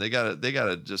 and they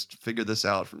gotta just figure this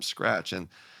out from scratch.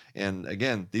 And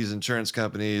again, these insurance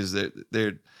companies,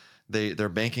 they're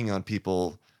banking on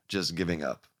people just giving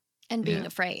up And being and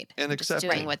afraid. and Just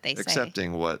doing what they say.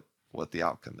 accepting what the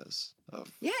outcome is of.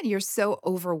 Yeah, and you're so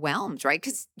overwhelmed, right?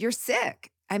 Because you're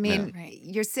sick. I mean, Right.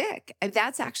 you're sick. And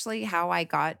that's actually how I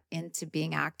got into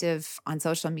being active on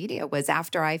social media was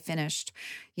after I finished,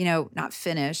 not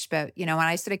finished, but, when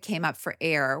I sort of came up for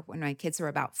air when my kids were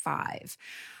about 5,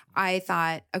 I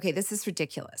thought, okay, this is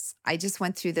ridiculous. I just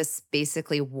went through this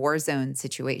basically war zone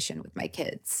situation with my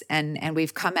kids and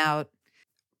we've come out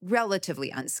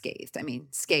relatively unscathed. I mean,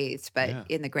 scathed, but Yeah.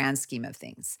 in the grand scheme of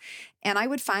things. And I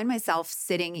would find myself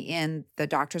sitting in the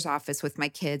doctor's office with my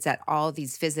kids at all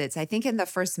these visits. I think in the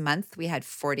first month we had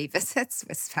 40 visits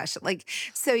with special,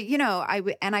 so,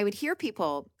 I would hear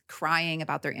people crying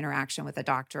about their interaction with a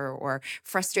doctor or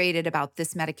frustrated about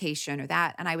this medication or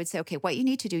that. And I would say, okay, what you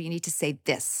need to do, you need to say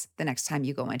this the next time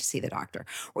you go in to see the doctor,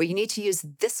 or you need to use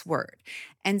this word.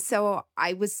 And so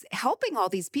I was helping all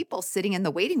these people sitting in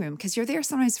the waiting room because you're there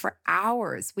sometimes for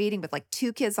hours waiting with like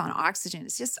 2 kids on oxygen.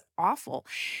 It's just awful.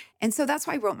 And so that's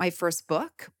why I wrote my first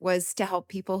book, was to help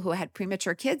people who had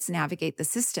premature kids navigate the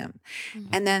system. Mhm.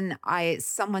 And then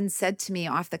someone said to me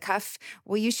off the cuff,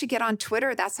 well, you should get on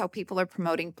Twitter. That's how people are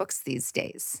promoting books these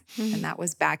days. And that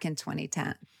was back in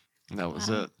 2010. And that was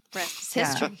Wow. it. Rest is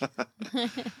Yeah.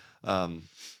 history.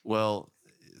 Well,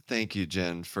 thank you,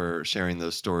 Jen, for sharing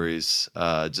those stories.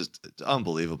 Just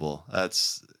unbelievable.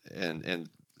 There's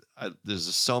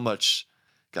just so much.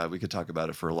 God, we could talk about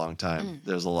it for a long time.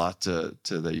 There's a lot to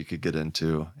that you could get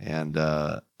into, and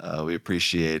we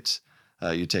appreciate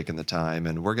you taking the time.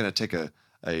 And we're gonna take a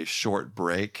short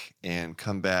break and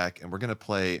come back, and we're gonna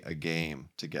play a game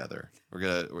together.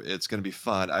 It's gonna be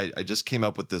fun. I just came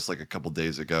up with this like a couple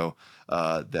days ago.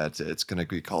 That it's gonna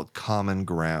be called Common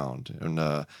Ground, and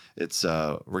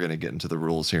we're gonna get into the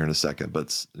rules here in a second.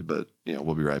 But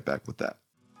we'll be right back with that.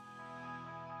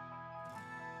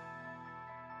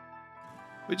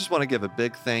 We just want to give a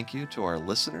big thank you to our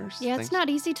listeners. Yeah, it's not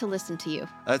easy to listen to you.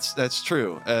 That's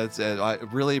true. I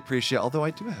really appreciate, although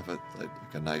I do have a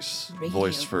nice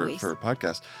voice for a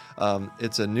podcast.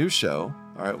 It's a new show.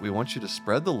 All right, we want you to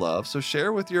spread the love. So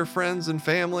share with your friends and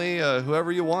family,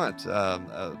 whoever you want.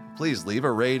 Please leave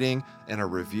a rating and a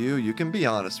review. You can be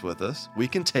honest with us. We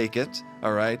can take it.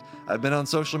 All right. I've been on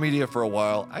social media for a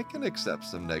while. I can accept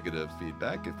some negative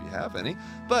feedback if you have any,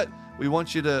 but we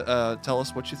want you to tell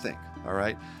us what you think. All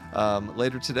right.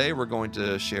 Later today, we're going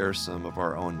to share some of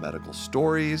our own medical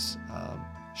stories.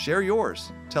 Share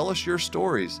yours. Tell us your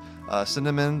stories. Send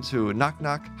them in to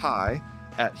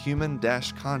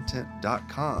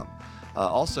knockknockhi@human-content.com.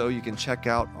 Also, you can check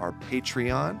out our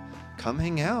Patreon. Come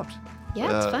hang out.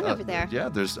 Yeah, it's fun over there. Yeah,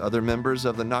 there's other members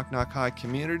of the Knock Knock Hi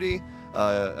community.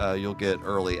 You'll get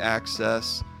early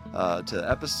access to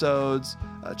episodes.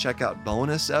 Check out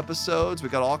bonus episodes. We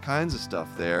got all kinds of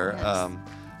stuff there.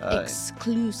 Yes.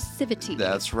 Exclusivity.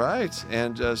 That's right.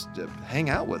 And just hang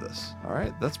out with us. All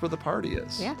right. That's where the party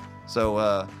is. Yeah. So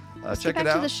Let's check get it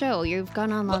back out. to the show. You've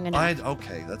gone on long enough.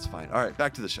 Okay, that's fine. All right,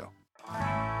 back to the show.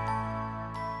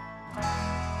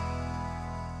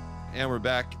 And we're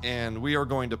back, and we are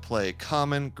going to play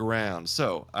Common Ground.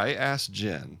 So I asked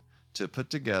Jen to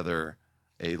put together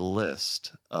a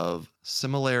list of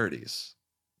similarities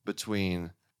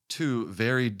between two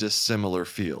very dissimilar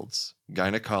fields,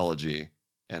 gynecology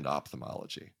and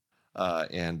ophthalmology.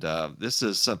 This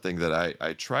is something that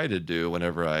I try to do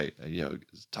whenever I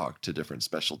talk to different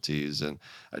specialties, and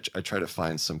I try to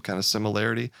find some kind of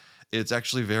similarity. It's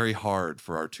actually very hard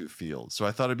for our two fields. So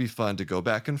I thought it'd be fun to go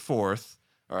back and forth.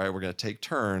 All right, we're going to take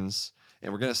turns,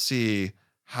 and we're going to see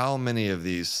how many of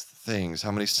these things,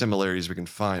 how many similarities we can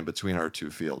find between our two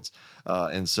fields.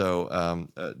 So,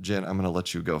 Jen, I'm going to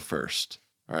let you go first.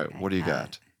 All right, what do you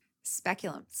got?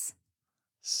 Speculums.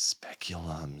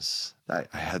 Speculums. I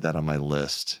had that on my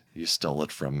list. You stole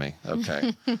it from me.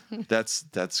 Okay.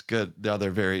 That's good. Now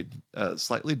they're very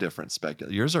slightly different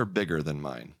speculums. Yours are bigger than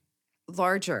mine.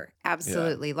 Larger,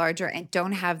 absolutely larger, and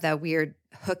don't have the weird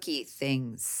hooky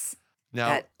things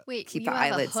that keep the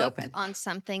eyelids open. On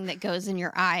something that goes in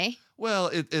your eye. Well,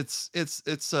 it's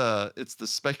the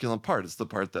speculum part. It's the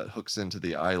part that hooks into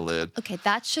the eyelid. Okay,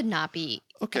 that should not be.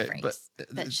 Okay, but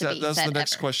that's the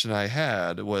next question I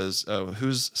had was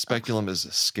whose speculum is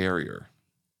scarier?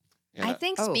 And I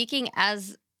think speaking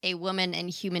as a woman and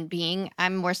human being,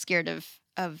 I'm more scared of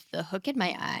the hook in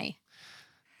my eye.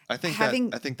 I think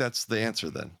that's the answer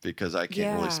then, because I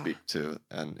can't really speak to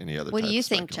any other. What do you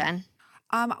think, Jen?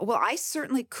 Well, I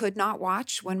certainly could not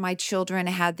watch when my children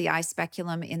had the eye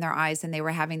speculum in their eyes and they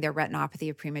were having their retinopathy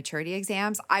of prematurity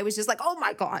exams. I was just like, oh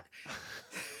my God.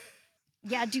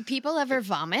 Yeah. Do people ever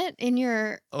vomit in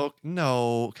your? Oh,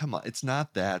 no, come on. It's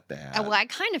not that bad. Well, I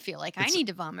kind of feel like I need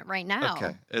to vomit right now.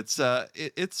 Okay. It's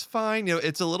fine.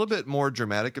 It's a little bit more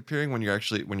dramatic appearing when you're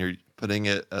putting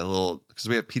it a little, because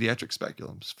we have pediatric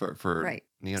speculums for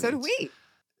neonates. So do we.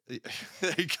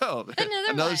 There you go.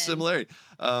 Another similarity.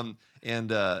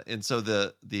 And so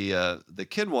the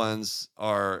kid ones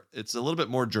it's a little bit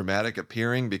more dramatic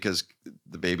appearing because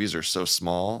the babies are so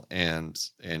small and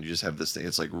you just have this thing.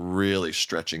 It's like really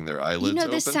stretching their eyelids open.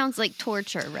 This sounds like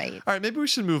torture, right? All right, maybe we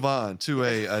should move on to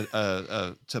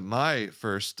to my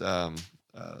first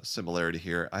similarity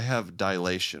here. I have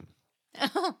dilation.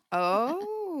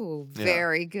 Oh,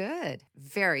 very good.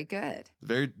 Very good.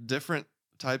 Very different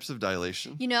types of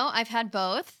dilation. I've had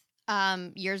both.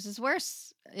 Yours is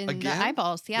worse in the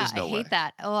eyeballs. Yeah, I hate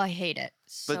that. Oh, I hate it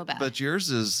so bad. But yours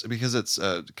is, because it's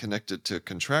connected to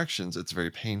contractions, it's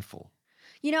very painful.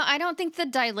 I don't think the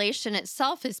dilation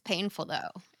itself is painful, though.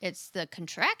 It's the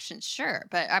contractions, sure.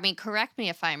 But, I mean, correct me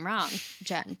if I'm wrong,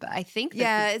 Jen, but I think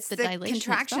that it's the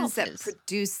contractions that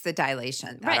produce the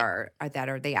dilation that are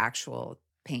the actual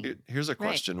pain. Here's a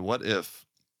question. Right. What if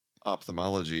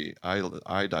ophthalmology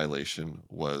eye dilation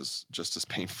was just as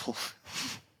painful?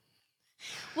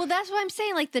 Well, that's what I'm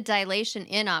saying. Like, the dilation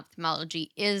in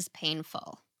ophthalmology is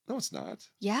painful. No, it's not.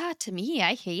 Yeah, to me,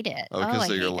 I hate it. Oh,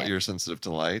 because you're sensitive to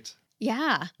light?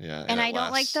 Yeah. Yeah. And it I don't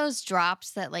like lasts. those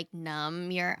drops that like numb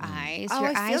your eyes. Oh,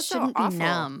 Your it eyes feels so shouldn't be awful.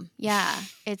 numb. Yeah.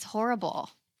 It's horrible.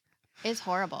 It's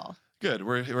horrible. Good.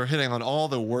 We're hitting on all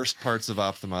the worst parts of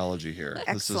ophthalmology here.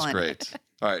 This is Excellent. great.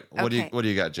 All right. Okay. What do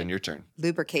you got, Jen? Your turn.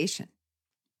 Lubrication.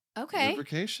 Okay.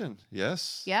 Lubrication.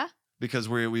 Yes. Yeah. Because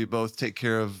we both take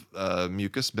care of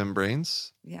mucous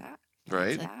membranes, Yeah.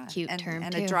 right? That's Yeah. cute term,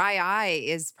 and too. a dry eye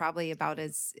is probably about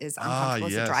as uncomfortable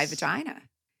as a dry yes. vagina.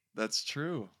 That's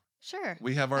true. Sure.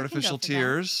 We have I can go artificial for that.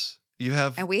 tears. You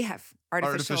have And we have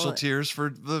artificial tears for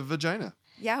the vagina.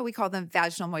 Yeah, we call them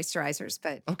vaginal moisturizers,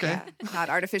 but Okay. yeah, not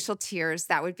artificial tears.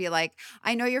 That would be like,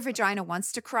 I know your vagina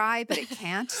wants to cry, but it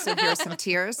can't. So here's some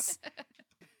tears.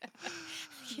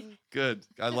 Good.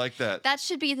 I like that. That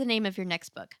should be the name of your next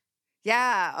book.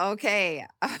 Yeah, okay.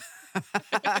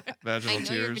 Vaginal I know tears.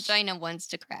 your vagina wants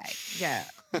to cry, Yeah,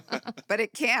 but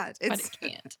it can't. but It's, it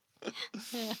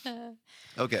can't.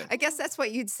 Okay. I guess that's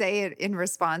what you'd say in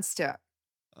response to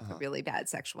Uh-huh. a really bad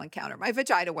sexual encounter. My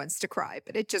vagina wants to cry,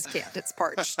 but it just can't. It's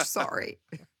parched. Sorry.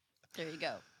 There you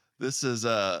go. This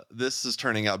is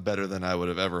turning out better than I would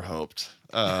have ever hoped.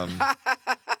 I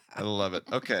love it.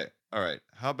 Okay. All right.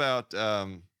 How about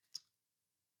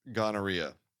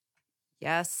gonorrhea?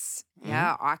 Yes. Mhm.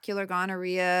 Yeah. Ocular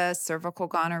gonorrhea, cervical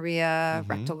gonorrhea, Mhm.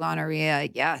 rectal gonorrhea.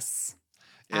 Yes.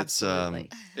 It's Absolutely.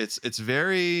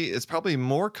 it's probably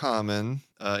more common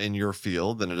in your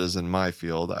field than it is in my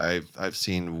field. I've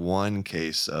seen one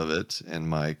case of it in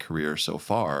my career so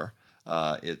far.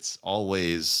 It's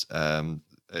always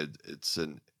it's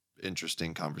an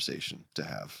interesting conversation to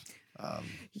have.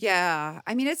 Yeah.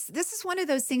 I mean, this is one of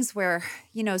those things where,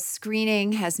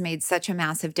 screening has made such a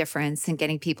massive difference in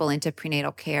getting people into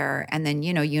prenatal care and then,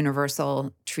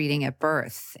 universal treating at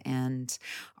birth. And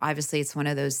obviously it's one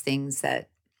of those things that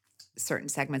certain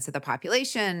segments of the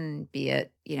population, be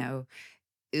it,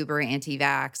 uber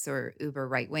anti-vax or uber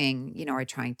right-wing, are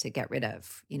trying to get rid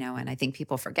of, and I think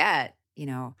people forget,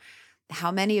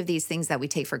 how many of these things that we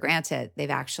take for granted,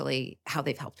 how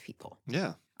they've helped people.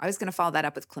 Yeah. I was going to follow that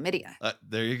up with chlamydia.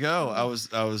 There you go. I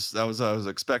was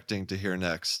expecting to hear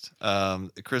next.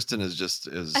 Kristen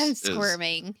I'm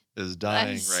squirming. is dying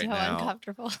I'm right so now.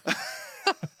 uncomfortable.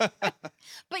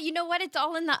 But you know what? It's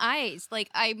all in the eyes. Like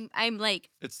I'm like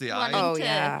It's the wanting eye. Oh, to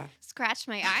yeah. scratch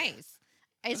my eyes.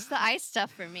 It's the eye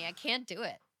stuff for me. I can't do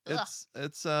it. Ugh.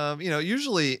 It's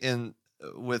usually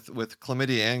with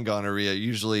chlamydia and gonorrhea,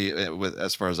 usually with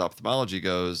as far as ophthalmology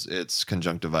goes, it's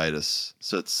conjunctivitis.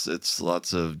 So it's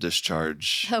lots of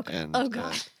discharge. Oh, and oh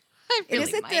God. I It really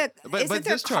isn't might. but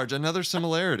discharge, another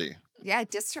similarity. Yeah,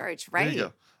 discharge, There right? you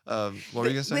go. What were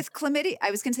you gonna say? With chlamydia, I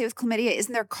was going to say with chlamydia,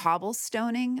 isn't there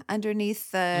cobblestoning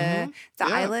underneath the Yeah.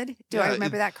 eyelid? Do I Yeah,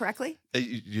 remember that correctly?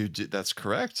 You did, that's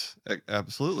correct.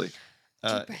 Absolutely.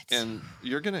 Deep breaths. And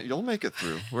you'll make it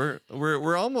through.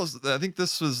 We're almost. I think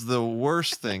this was the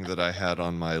worst thing that I had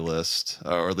on my list,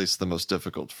 or at least the most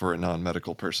difficult for a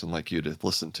non-medical person like you to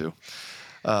listen to.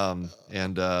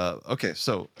 Okay,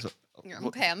 so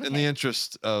Okay, I'm in the okay.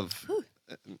 interest of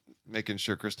making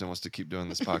sure Kristen wants to keep doing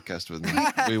this podcast with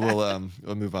me,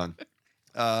 we'll move on.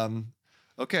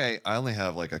 Okay, I only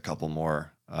have like a couple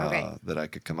more Okay. that I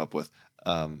could come up with.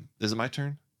 Is it my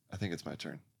turn? I think it's my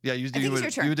turn. Yeah, think it's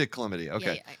your turn. you did chlamydia.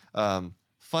 Okay.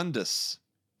 Fundus.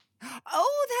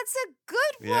 Oh, that's a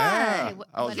good one. Yeah, Okay,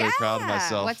 I was what very is- proud of Yeah.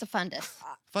 myself. What's a fundus?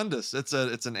 Fundus?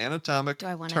 It's an anatomic Do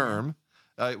I wanna term.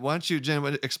 Why don't you,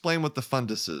 Jen, explain what the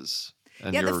fundus is?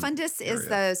 and Yeah, the your fundus is area.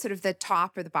 the sort of the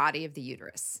top or the body of the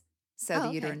uterus. So Oh, the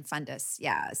okay. uterine fundus.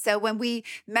 Yeah. So when we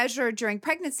measure during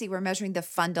pregnancy, we're measuring the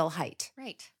fundal height.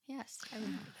 Right. Yes. I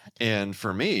remember that. And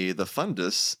for me, the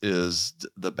fundus is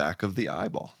the back of the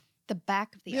eyeball. The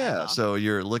back of the Yeah, eyeball. so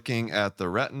you're looking at the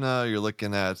retina, you're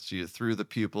looking at you through the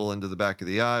pupil into the back of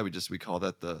the eye. We call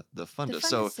that the fundus.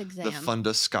 So fundus exam. the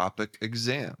fundoscopic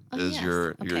exam Oh, is yes.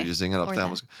 you're Okay. using an Or that.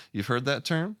 ophthalmoscope. You've heard that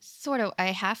term? Sort of. I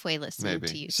halfway listened to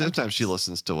Maybe. you. Sometimes she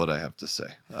listens to what I have to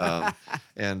say.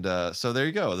 And so there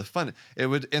you go. The fund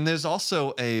and there's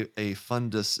also a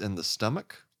fundus in the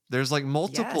stomach. There's like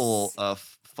multiple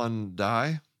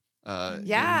fundi in the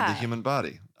Yeah. human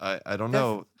body. I don't The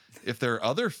know if there are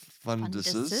other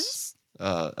funduses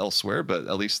elsewhere, but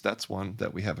at least that's one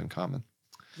that we have in common.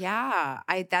 Yeah.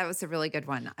 That was a really good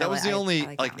one. That was the only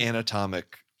like that one.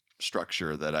 anatomic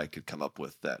structure that I could come up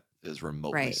with that is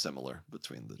remotely Right. similar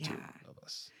between the two Yeah. of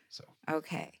us. So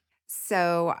Okay.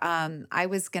 So I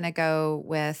was going to go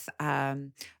with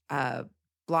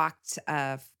blocked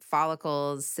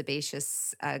follicles,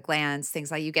 sebaceous glands, things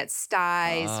like you get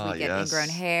styes, we get ingrown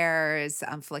yes. hairs,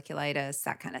 folliculitis,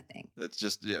 that kind of thing. That's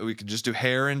just we could just do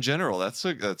hair in general. That's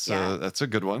Yeah. a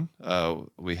good one.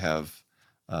 We have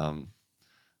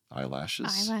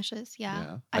Eyelashes. Eyelashes, yeah.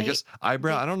 Yeah. I guess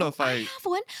eyebrow. I don't know if I have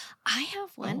one. I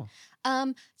have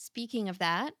one. Speaking of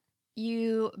that,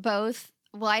 you both,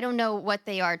 well, I don't know what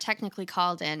they are technically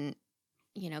called in,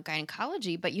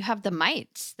 gynecology, but you have the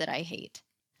mites that I hate.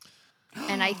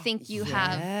 And I think you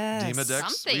have Demodex.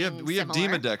 something We have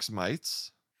similar. Demodex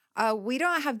mites. We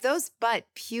don't have those, but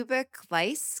pubic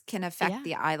lice can affect Yeah.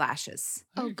 the eyelashes.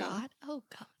 There Oh you go. God. Oh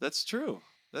God. That's true.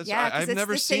 Yeah, 'cause I've it's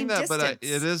never the seen same that, but it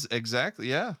distance. is exactly.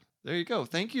 Yeah. There you go.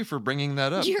 Thank you for bringing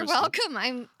that up. You're Kristen. welcome.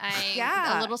 I'm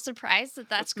Yeah. a little surprised that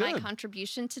that's my good.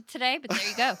 contribution to today, but there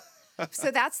you go.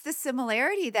 So that's the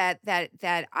similarity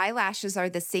that eyelashes are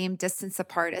the same distance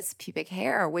apart as pubic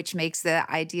hair, which makes the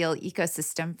ideal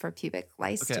ecosystem for pubic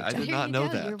lice Okay, to I jump. did There not you know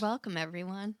go. that. You're welcome,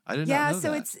 everyone. I did Yeah, not know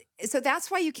so that. so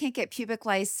that's why you can't get pubic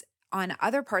lice on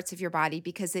other parts of your body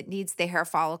because it needs the hair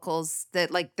follicles that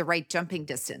like the right jumping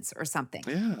distance or something.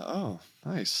 Yeah. Oh,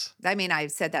 nice. I mean,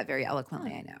 I've said that very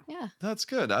eloquently, I know. Yeah. That's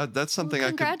good. That's something I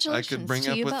could congratulations bring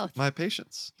to up you with both. my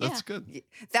patients. That's Yeah. good.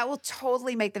 That will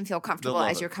totally make them feel comfortable love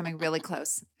as you're it. coming really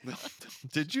close.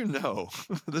 Did you know?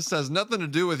 This has nothing to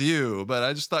do with you, but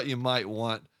I just thought you might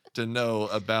want to know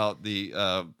about You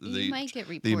might get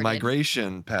the reported.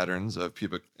 migration patterns of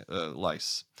pubic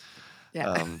lice.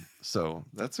 Yeah. So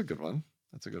that's a good one.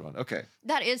 That's a good one. Okay.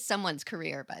 That is someone's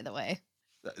career, by the way.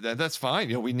 That's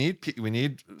fine. We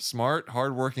need smart,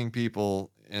 hardworking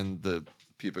people in the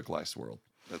pubic lice world.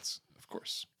 That's of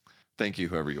course. Thank you,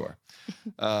 whoever you are.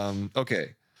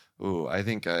 Okay. Ooh, I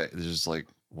think there's just like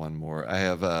one more. I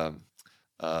have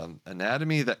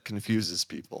anatomy that confuses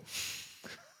people.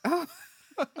 Oh.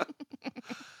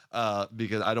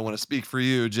 Because I don't want to speak for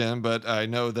you, Jen, but I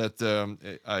know that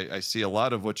I see a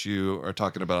lot of what you are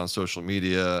talking about on social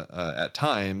media at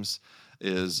times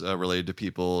is related to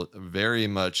people very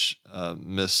much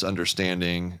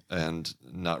misunderstanding and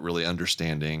not really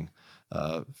understanding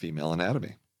female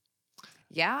anatomy.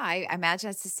 Yeah, I imagine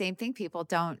it's the same thing. People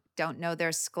don't know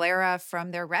their sclera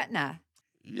from their retina.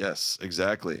 Yes,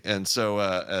 exactly. And so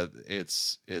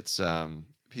it's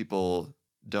people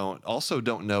don't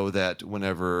know that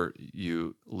whenever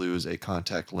you lose a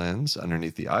contact lens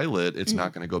underneath the eyelid, it's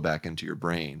not going to go back into your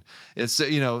brain. It's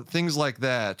things like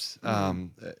that.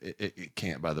 It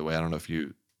can't. By the way, I don't know if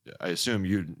I assume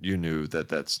you knew that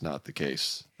that's not the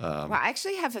case. Well, I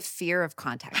actually have a fear of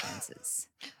contact lenses.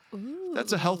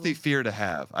 That's a healthy Ooh. fear to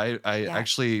have. I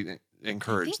actually I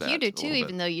encourage think that. you do a too, little bit.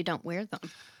 even though you don't wear them.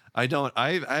 I don't.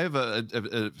 I have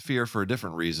a fear for a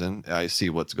different reason. I see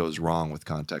what goes wrong with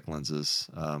contact lenses.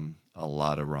 A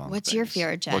lot of wrong. What's your things.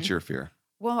 fear, Jen? What's your fear?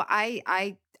 Well,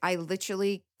 I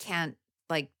literally can't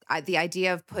the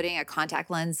idea of putting a contact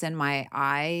lens in my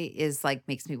eye is like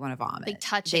makes me want to vomit. Like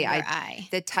touching your eye.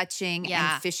 The touching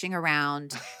Yeah. and fishing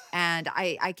around. And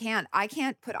I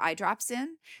can't put eye drops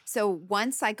in. So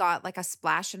once I got like a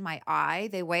splash in my eye,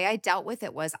 the way I dealt with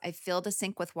it was I filled a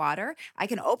sink with water. I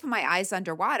can open my eyes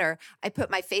underwater. I put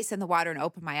my face in the water and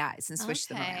open my eyes and swish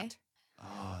them Okay. around.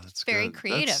 Oh, that's Very good.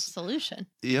 creative That's- solution.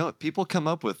 people come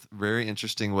up with very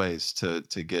interesting ways to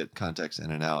get contacts in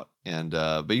and out. And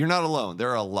but you're not alone. There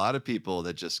are a lot of people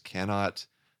that just cannot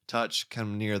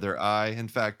come near their eye. In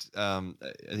fact, I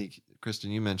think Kristen,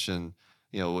 you mentioned,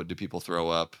 what do people throw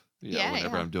up?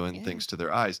 Whenever I'm doing things to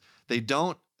their eyes, they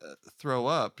don't throw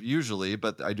up usually,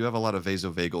 but I do have a lot of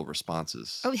vasovagal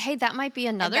responses. Oh, hey, that might be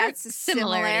And another that's a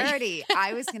similarity.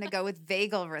 I was going to go with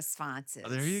vagal responses.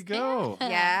 There you go.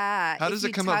 Yeah. How if does you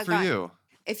it come up tug for on- you?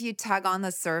 If you tug on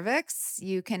the cervix,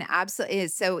 you can absolutely.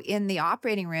 So in the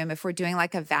operating room, if we're doing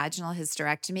like a vaginal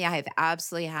hysterectomy, I have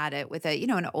absolutely had it with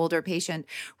an older patient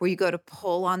where you go to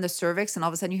pull on the cervix and all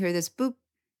of a sudden you hear this boop,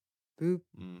 boop.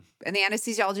 And the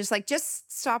anesthesiologist like,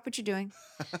 just stop what you're doing.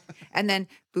 And then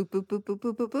boop, boop, boop, boop,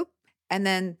 boop, boop, boop. And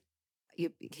then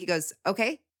he goes,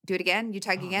 okay, do it again. You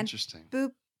tug Oh, again. interesting.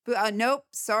 Boop. Nope,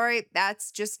 sorry,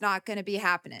 that's just not going to be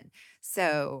happening.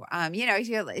 So,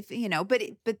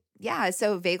 but yeah,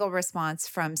 so vagal response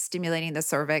from stimulating the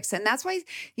cervix. And that's why,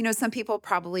 some people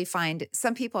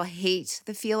some people hate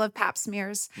the feel of pap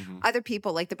smears. Other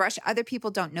people like the brush, other people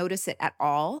don't notice it at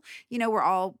all. We're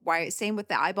all wired. Same with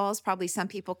the eyeballs. Probably some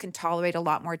people can tolerate a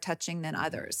lot more touching than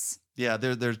others. Yeah,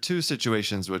 there are two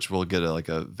situations which will get a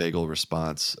vagal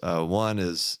response. One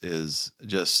is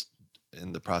just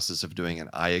in the process of doing an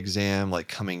eye exam, like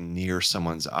coming near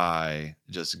someone's eye,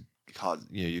 just cause,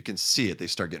 you can see it. They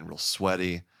start getting real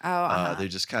sweaty. They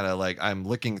just kind of like, I'm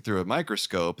looking through a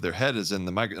microscope, their head is in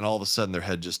the mic, and all of a sudden their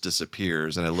head just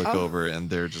disappears. And I look over and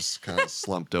they're just kind of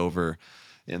slumped over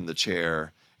in the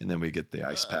chair. and then we get the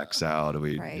ice packs out and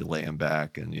we Right. lay them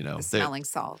back, and The smelling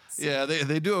salts. yeah,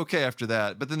 they do okay after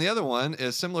that. But then the other one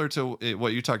is similar to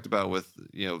what you talked about with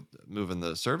moving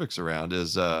the cervix around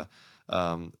is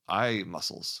eye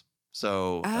muscles.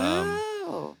 So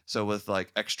Oh. so with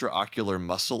like extraocular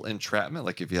muscle entrapment,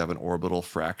 like if you have an orbital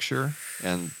fracture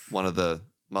and one of the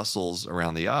muscles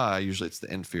around the eye, usually it's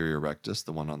the inferior rectus,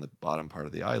 the one on the bottom part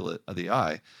of the eyelid of the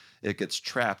eye, it gets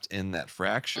trapped in that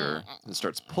fracture and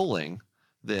starts pulling,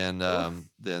 then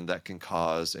that can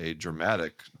cause a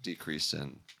dramatic decrease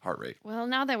in heart rate. Well,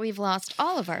 now that we've lost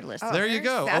all of our listeners. There you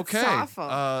go. That's Okay. awful.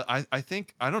 I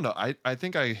think I don't know. I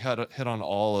think I had hit on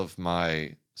all of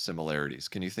my similarities.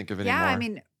 Can you think of any Yeah, more? I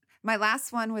mean, my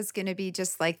last one was going to be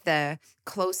just like the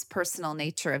close personal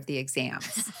nature of the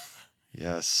exams.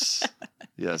 Yes.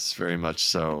 Yes, very much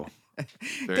so. Very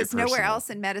Because nowhere personal. else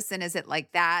in medicine is it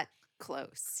like that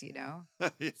close, you know?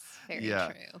 Very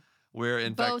Yeah. true. Where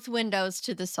in Both windows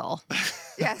to the soul.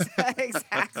 Yes,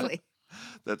 exactly.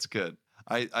 that's good.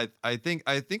 I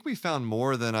think we found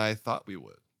more than I thought we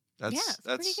would. Yeah, it's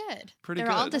pretty good. pretty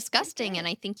They're all good. disgusting, and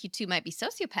I think you two might be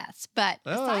sociopaths. But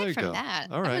Oh, there you aside from go.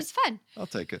 that, All it right. was fun. I'll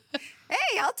take it.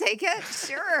 Hey, I'll take it.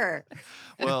 Sure.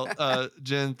 Well,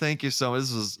 Jen, thank you so much.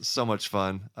 This was so much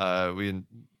fun. We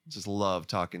just love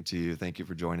talking to you. Thank you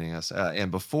for joining us. And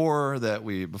before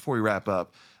we wrap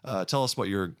up, tell us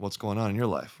what's going on in your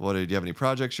life. Do you have any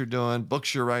projects you're doing?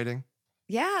 Books you're writing?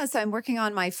 Yeah, so I'm working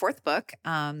on my fourth book,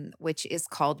 which is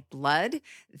called Blood,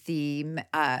 the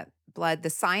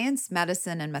science,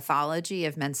 medicine, and mythology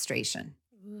of menstruation.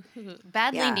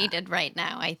 Badly Yeah. needed right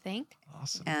now, I think.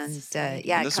 Awesome. And Exciting.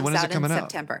 yeah, And it this- comes when is it out in coming out?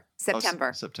 September. Oh,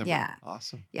 September. September. Yeah.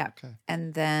 Awesome. Yeah. Okay.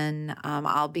 And then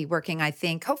I'll be working, I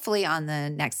think, hopefully on the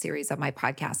next series of my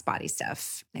podcast, Body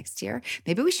Stuff, next year.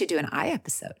 Maybe we should do an eye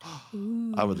episode.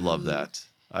 I would love that.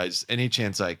 Any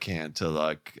chance I can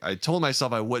to I told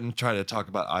myself I wouldn't try to talk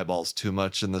about eyeballs too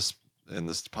much in this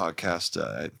podcast.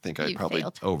 I think I You probably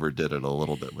failed. overdid it a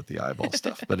little bit with the eyeball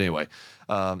stuff. But anyway,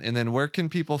 and then where can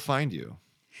people find you?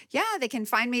 Yeah, they can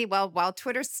find me, while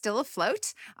Twitter's still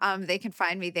afloat, they can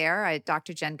find me there at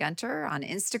Dr. Jen Gunter, on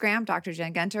Instagram, Dr.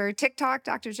 Jen Gunter, TikTok,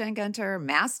 Dr. Jen Gunter,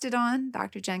 Mastodon,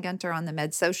 Dr. Jen Gunter on the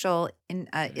MedSocial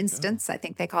instance, I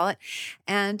think they call it.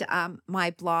 And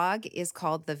my blog is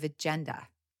called The Vigenda.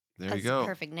 There That's you go. a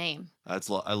perfect name. I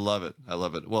love it. I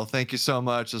love it. Well, thank you so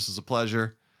much. This is a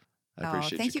pleasure. I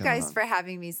appreciate Thank you coming guys on. for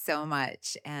having me so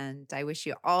much. And I wish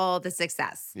you all the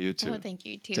success. You too. Oh, thank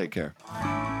you, too. Take care.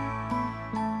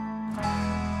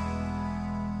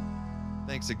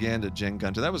 Thanks again to Jen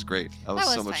Gunter. That was great. That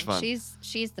was so much fun.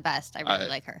 She's the best. I really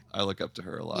like her. I look up to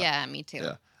her a lot. Yeah, me too.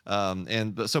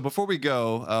 Yeah. So before we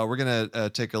go, we're gonna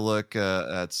take a look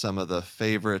at some of our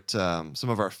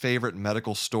favorite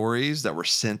medical stories that were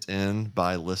sent in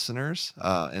by listeners.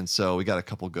 And so we got a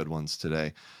couple good ones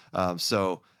today.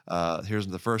 Here's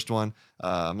the first one.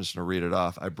 I'm just gonna read it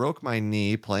off. I broke my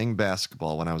knee playing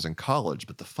basketball when I was in college,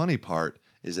 but the funny part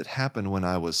is it happened when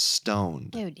I was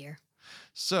stoned. Oh dear.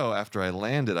 So after I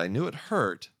landed, I knew it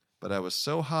hurt, but I was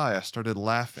so high I started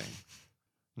laughing.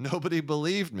 Nobody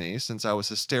believed me since I was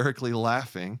hysterically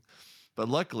laughing, but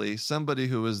luckily somebody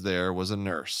who was there was a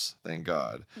nurse, thank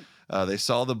God. They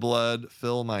saw the blood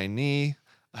fill my knee.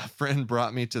 A friend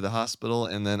brought me to the hospital,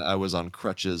 and then I was on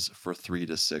crutches for 3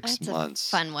 to 6 That's months.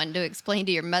 a fun one to explain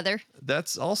to your mother.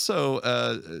 That's also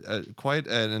quite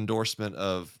an endorsement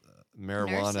of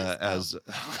marijuana Nurses,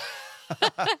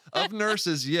 of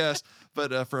nurses, yes,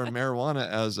 but for marijuana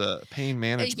as a pain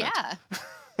management.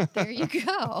 Yeah. There you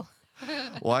go.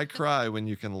 Why cry when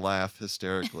you can laugh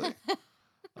hysterically?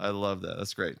 I love that.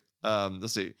 That's great.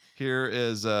 Let's see. Here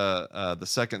is the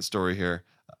second story here.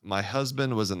 My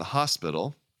husband was in the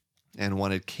hospital and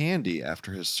wanted candy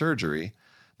after his surgery,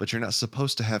 but you're not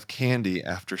supposed to have candy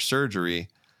after surgery.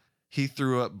 He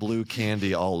threw up blue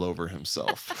candy all over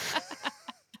himself.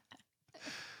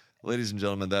 Ladies and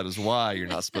gentlemen, that is why you're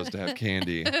not supposed to have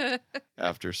candy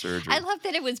after surgery. I love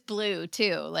that it was blue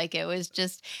too. Like it was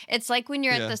just, it's like when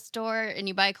you're Yeah. at the store and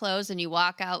you buy clothes and you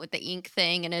walk out with the ink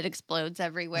thing and it explodes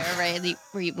everywhere, right?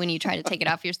 When you try to take it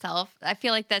off yourself. I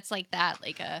feel like that's like that,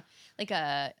 like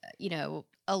a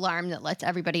alarm that lets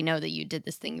everybody know that you did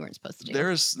this thing you weren't supposed to do.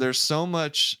 There's so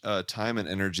much time and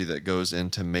energy that goes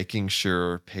into making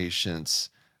sure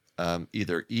patients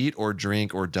either eat or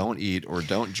drink or don't eat or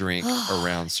don't drink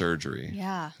around surgery.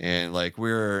 Yeah. And like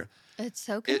It's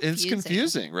so confusing. it's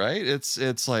confusing, right?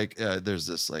 It's like there's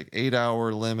this like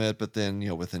 8-hour limit, but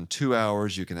then within 2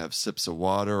 hours you can have sips of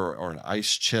water or an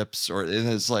ice chips, and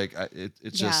it's like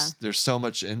it's just there's so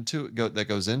much into it that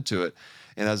goes into it.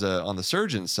 And on the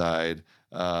surgeon side,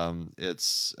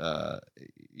 it's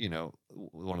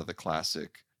one of the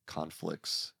classic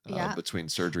conflicts Yeah. between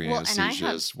surgery Well, and and I anesthesia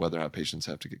have- is whether or not patients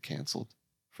have to get canceled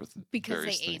for because they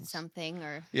various ate things. something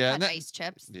or Yeah, had and that- ice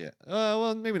chips. Yeah.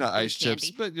 Well, maybe not Blue ice chips,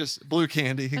 candy. but just blue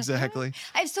candy. Exactly.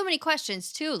 I have so many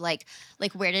questions too. Like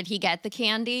where did he get the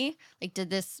candy? Like, did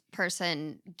this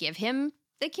person give him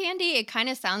the candy? It kind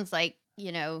of sounds like,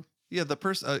 Yeah. The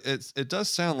person. It does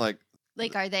sound like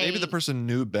are they maybe the person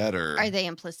knew better. Are they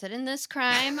implicit in this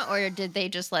crime, or did they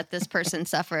just let this person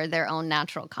suffer their own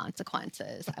natural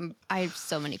consequences? I have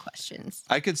so many questions.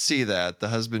 I could see that the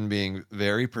husband being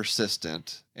very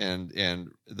persistent, and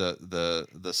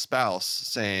the spouse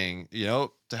saying, to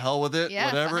hell with it, Yeah,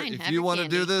 whatever. fine, If have you your want to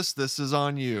do candy." this is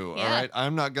on you. Yeah. All right,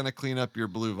 I'm not going to clean up your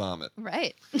blue vomit.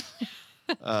 Right.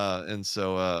 And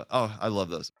so, I love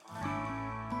those.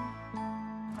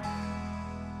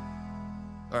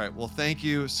 All right. Well, thank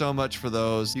you so much for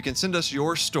those. You can send us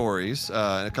your stories in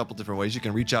a couple different ways. You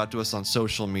can reach out to us on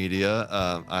social media.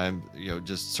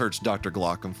 Just search Dr.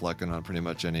 Glockenflecken on pretty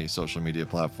much any social media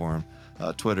platform,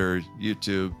 Twitter,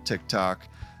 YouTube, TikTok,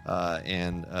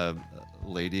 and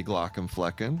Lady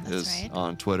Glockenflecken is right.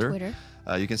 on Twitter.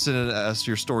 You can send us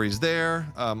your stories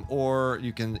there, or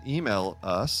you can email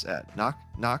us at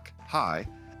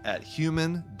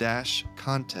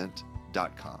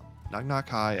knockknockhigh@human-content.com.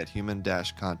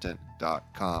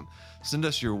 knockknockhigh@human-content.com. Send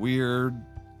us your weird,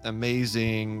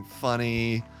 amazing,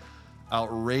 funny,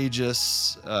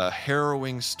 outrageous,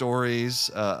 harrowing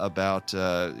stories about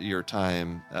your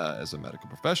time as a medical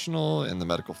professional in the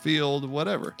medical field,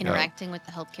 whatever. Interacting with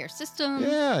the healthcare system.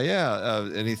 Yeah.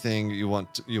 Anything you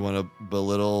want to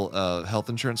belittle health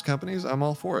insurance companies, I'm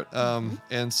all for it.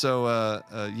 And so, I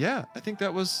think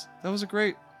that was a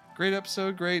great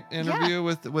episode, great interview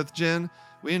with Jen.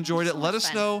 We enjoyed it. So Let much us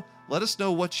fun. know. Let us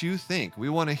know what you think. We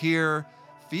want to hear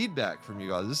feedback from you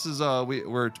guys. This is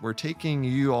we're taking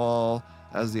you all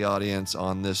as the audience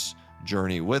on this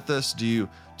journey with us. Do you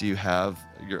have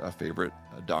a favorite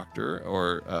doctor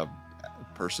or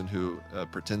person who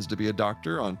pretends to be a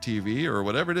doctor on TV or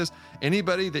whatever it is?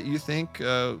 Anybody that you think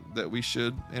that we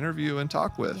should interview and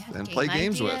talk with and play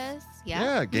games with?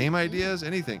 Yeah, game ideas,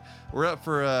 anything. We're up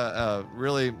for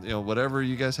really, whatever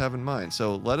you guys have in mind.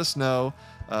 So let us know.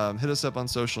 Hit us up on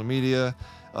social media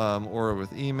or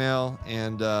with email.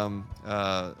 And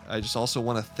I just also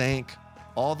want to thank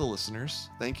all the listeners.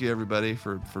 Thank you, everybody,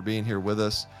 for being here with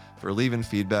us, for leaving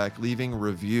feedback, leaving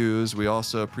reviews. We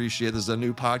also appreciate this is a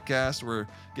new podcast. We're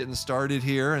getting started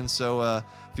here. And so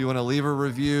if you want to leave a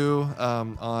review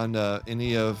on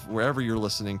any of wherever you're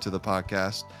listening to the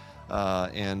podcast,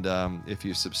 and if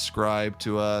you subscribe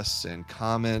to us and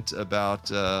comment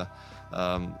about, either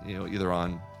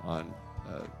on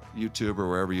YouTube or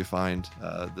wherever you find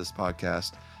this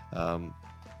podcast, maybe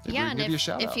we can give you a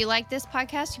shout out. If you like this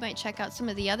podcast, you might check out some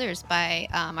of the others by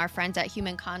our friends at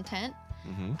Human Content.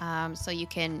 Mm-hmm. So you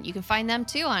can find them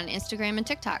too on Instagram and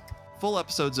TikTok. Full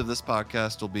episodes of this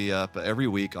podcast will be up every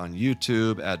week on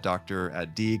YouTube at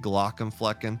D.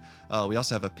 Glockenflecken. We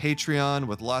also have a Patreon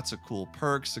with lots of cool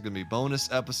perks. There are going to be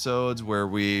bonus episodes where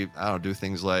we, do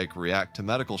things like react to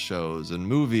medical shows and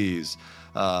movies,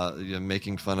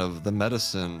 making fun of the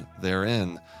medicine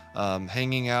therein,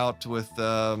 hanging out with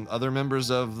other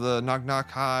members of the Knock Knock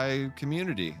High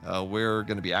community. We're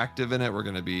going to be active in it. We're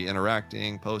going to be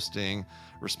interacting, posting,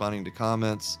 responding to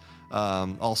comments.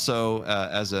 Also,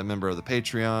 as a member of the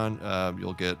Patreon,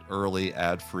 you'll get early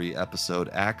ad-free episode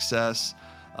access,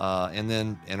 and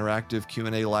then interactive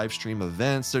Q&A live stream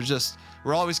events.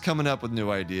 We're always coming up with new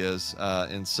ideas.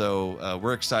 And so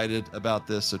we're excited about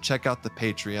this. So check out the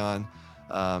Patreon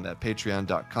at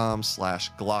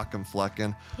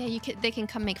patreon.com/Glockenflecken. Yeah, they can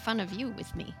come make fun of you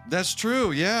with me. That's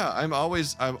true. Yeah. I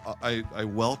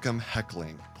welcome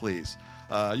heckling, please.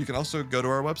 You can also go to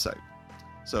our website.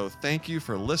 So thank you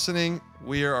for listening.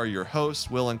 We are your hosts,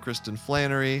 Will and Kristen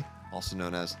Flannery, also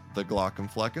known as the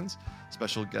Glockenfleckens.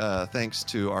 Special thanks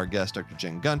to our guest, Dr.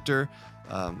 Jen Gunter,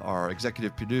 our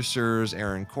executive producers,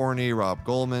 Aaron Corney, Rob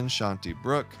Goldman, Shanti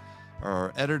Brook,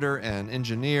 our editor and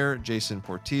engineer, Jason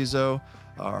Portizo.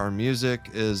 Our music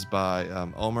is by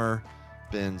Omer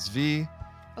Benzvi.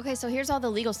 Okay, so here's all the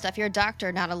legal stuff. You're a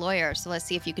doctor, not a lawyer, so let's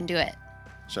see if you can do it.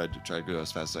 Should I try to go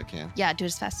as fast as I can? Yeah, do it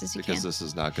as fast as you because can. This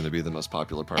is not going to be the most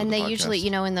popular part of and the podcast. they usually,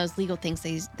 in those legal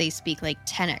things, they speak like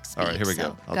 10x speed. All right, here we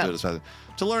go. I'll do it as fast.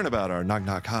 To learn about our Knock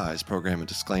Knock Highs program and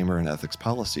disclaimer and ethics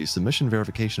policy, submission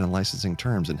verification and licensing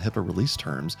terms, and HIPAA release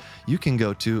terms, you can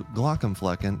go to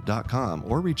glockenflecken.com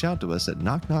or reach out to us at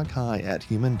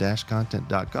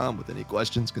knockknockhigh@human-content.com with any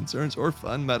questions, concerns, or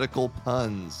fun medical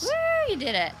puns. Woo, you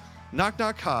did it. Knock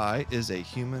Knock High is a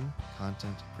human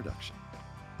content production.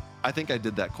 I think I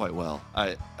did that quite well.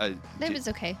 That was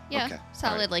okay. Yeah. Okay.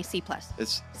 Solid, All right. like C plus.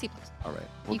 It's C plus. all right.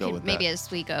 We'll You go can with maybe that. as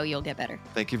we go, you'll get better.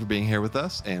 Thank you for being here with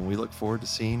us, and we look forward to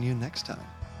seeing you next time.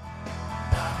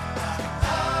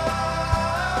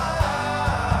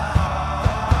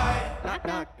 Knock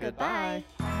knock. Goodbye.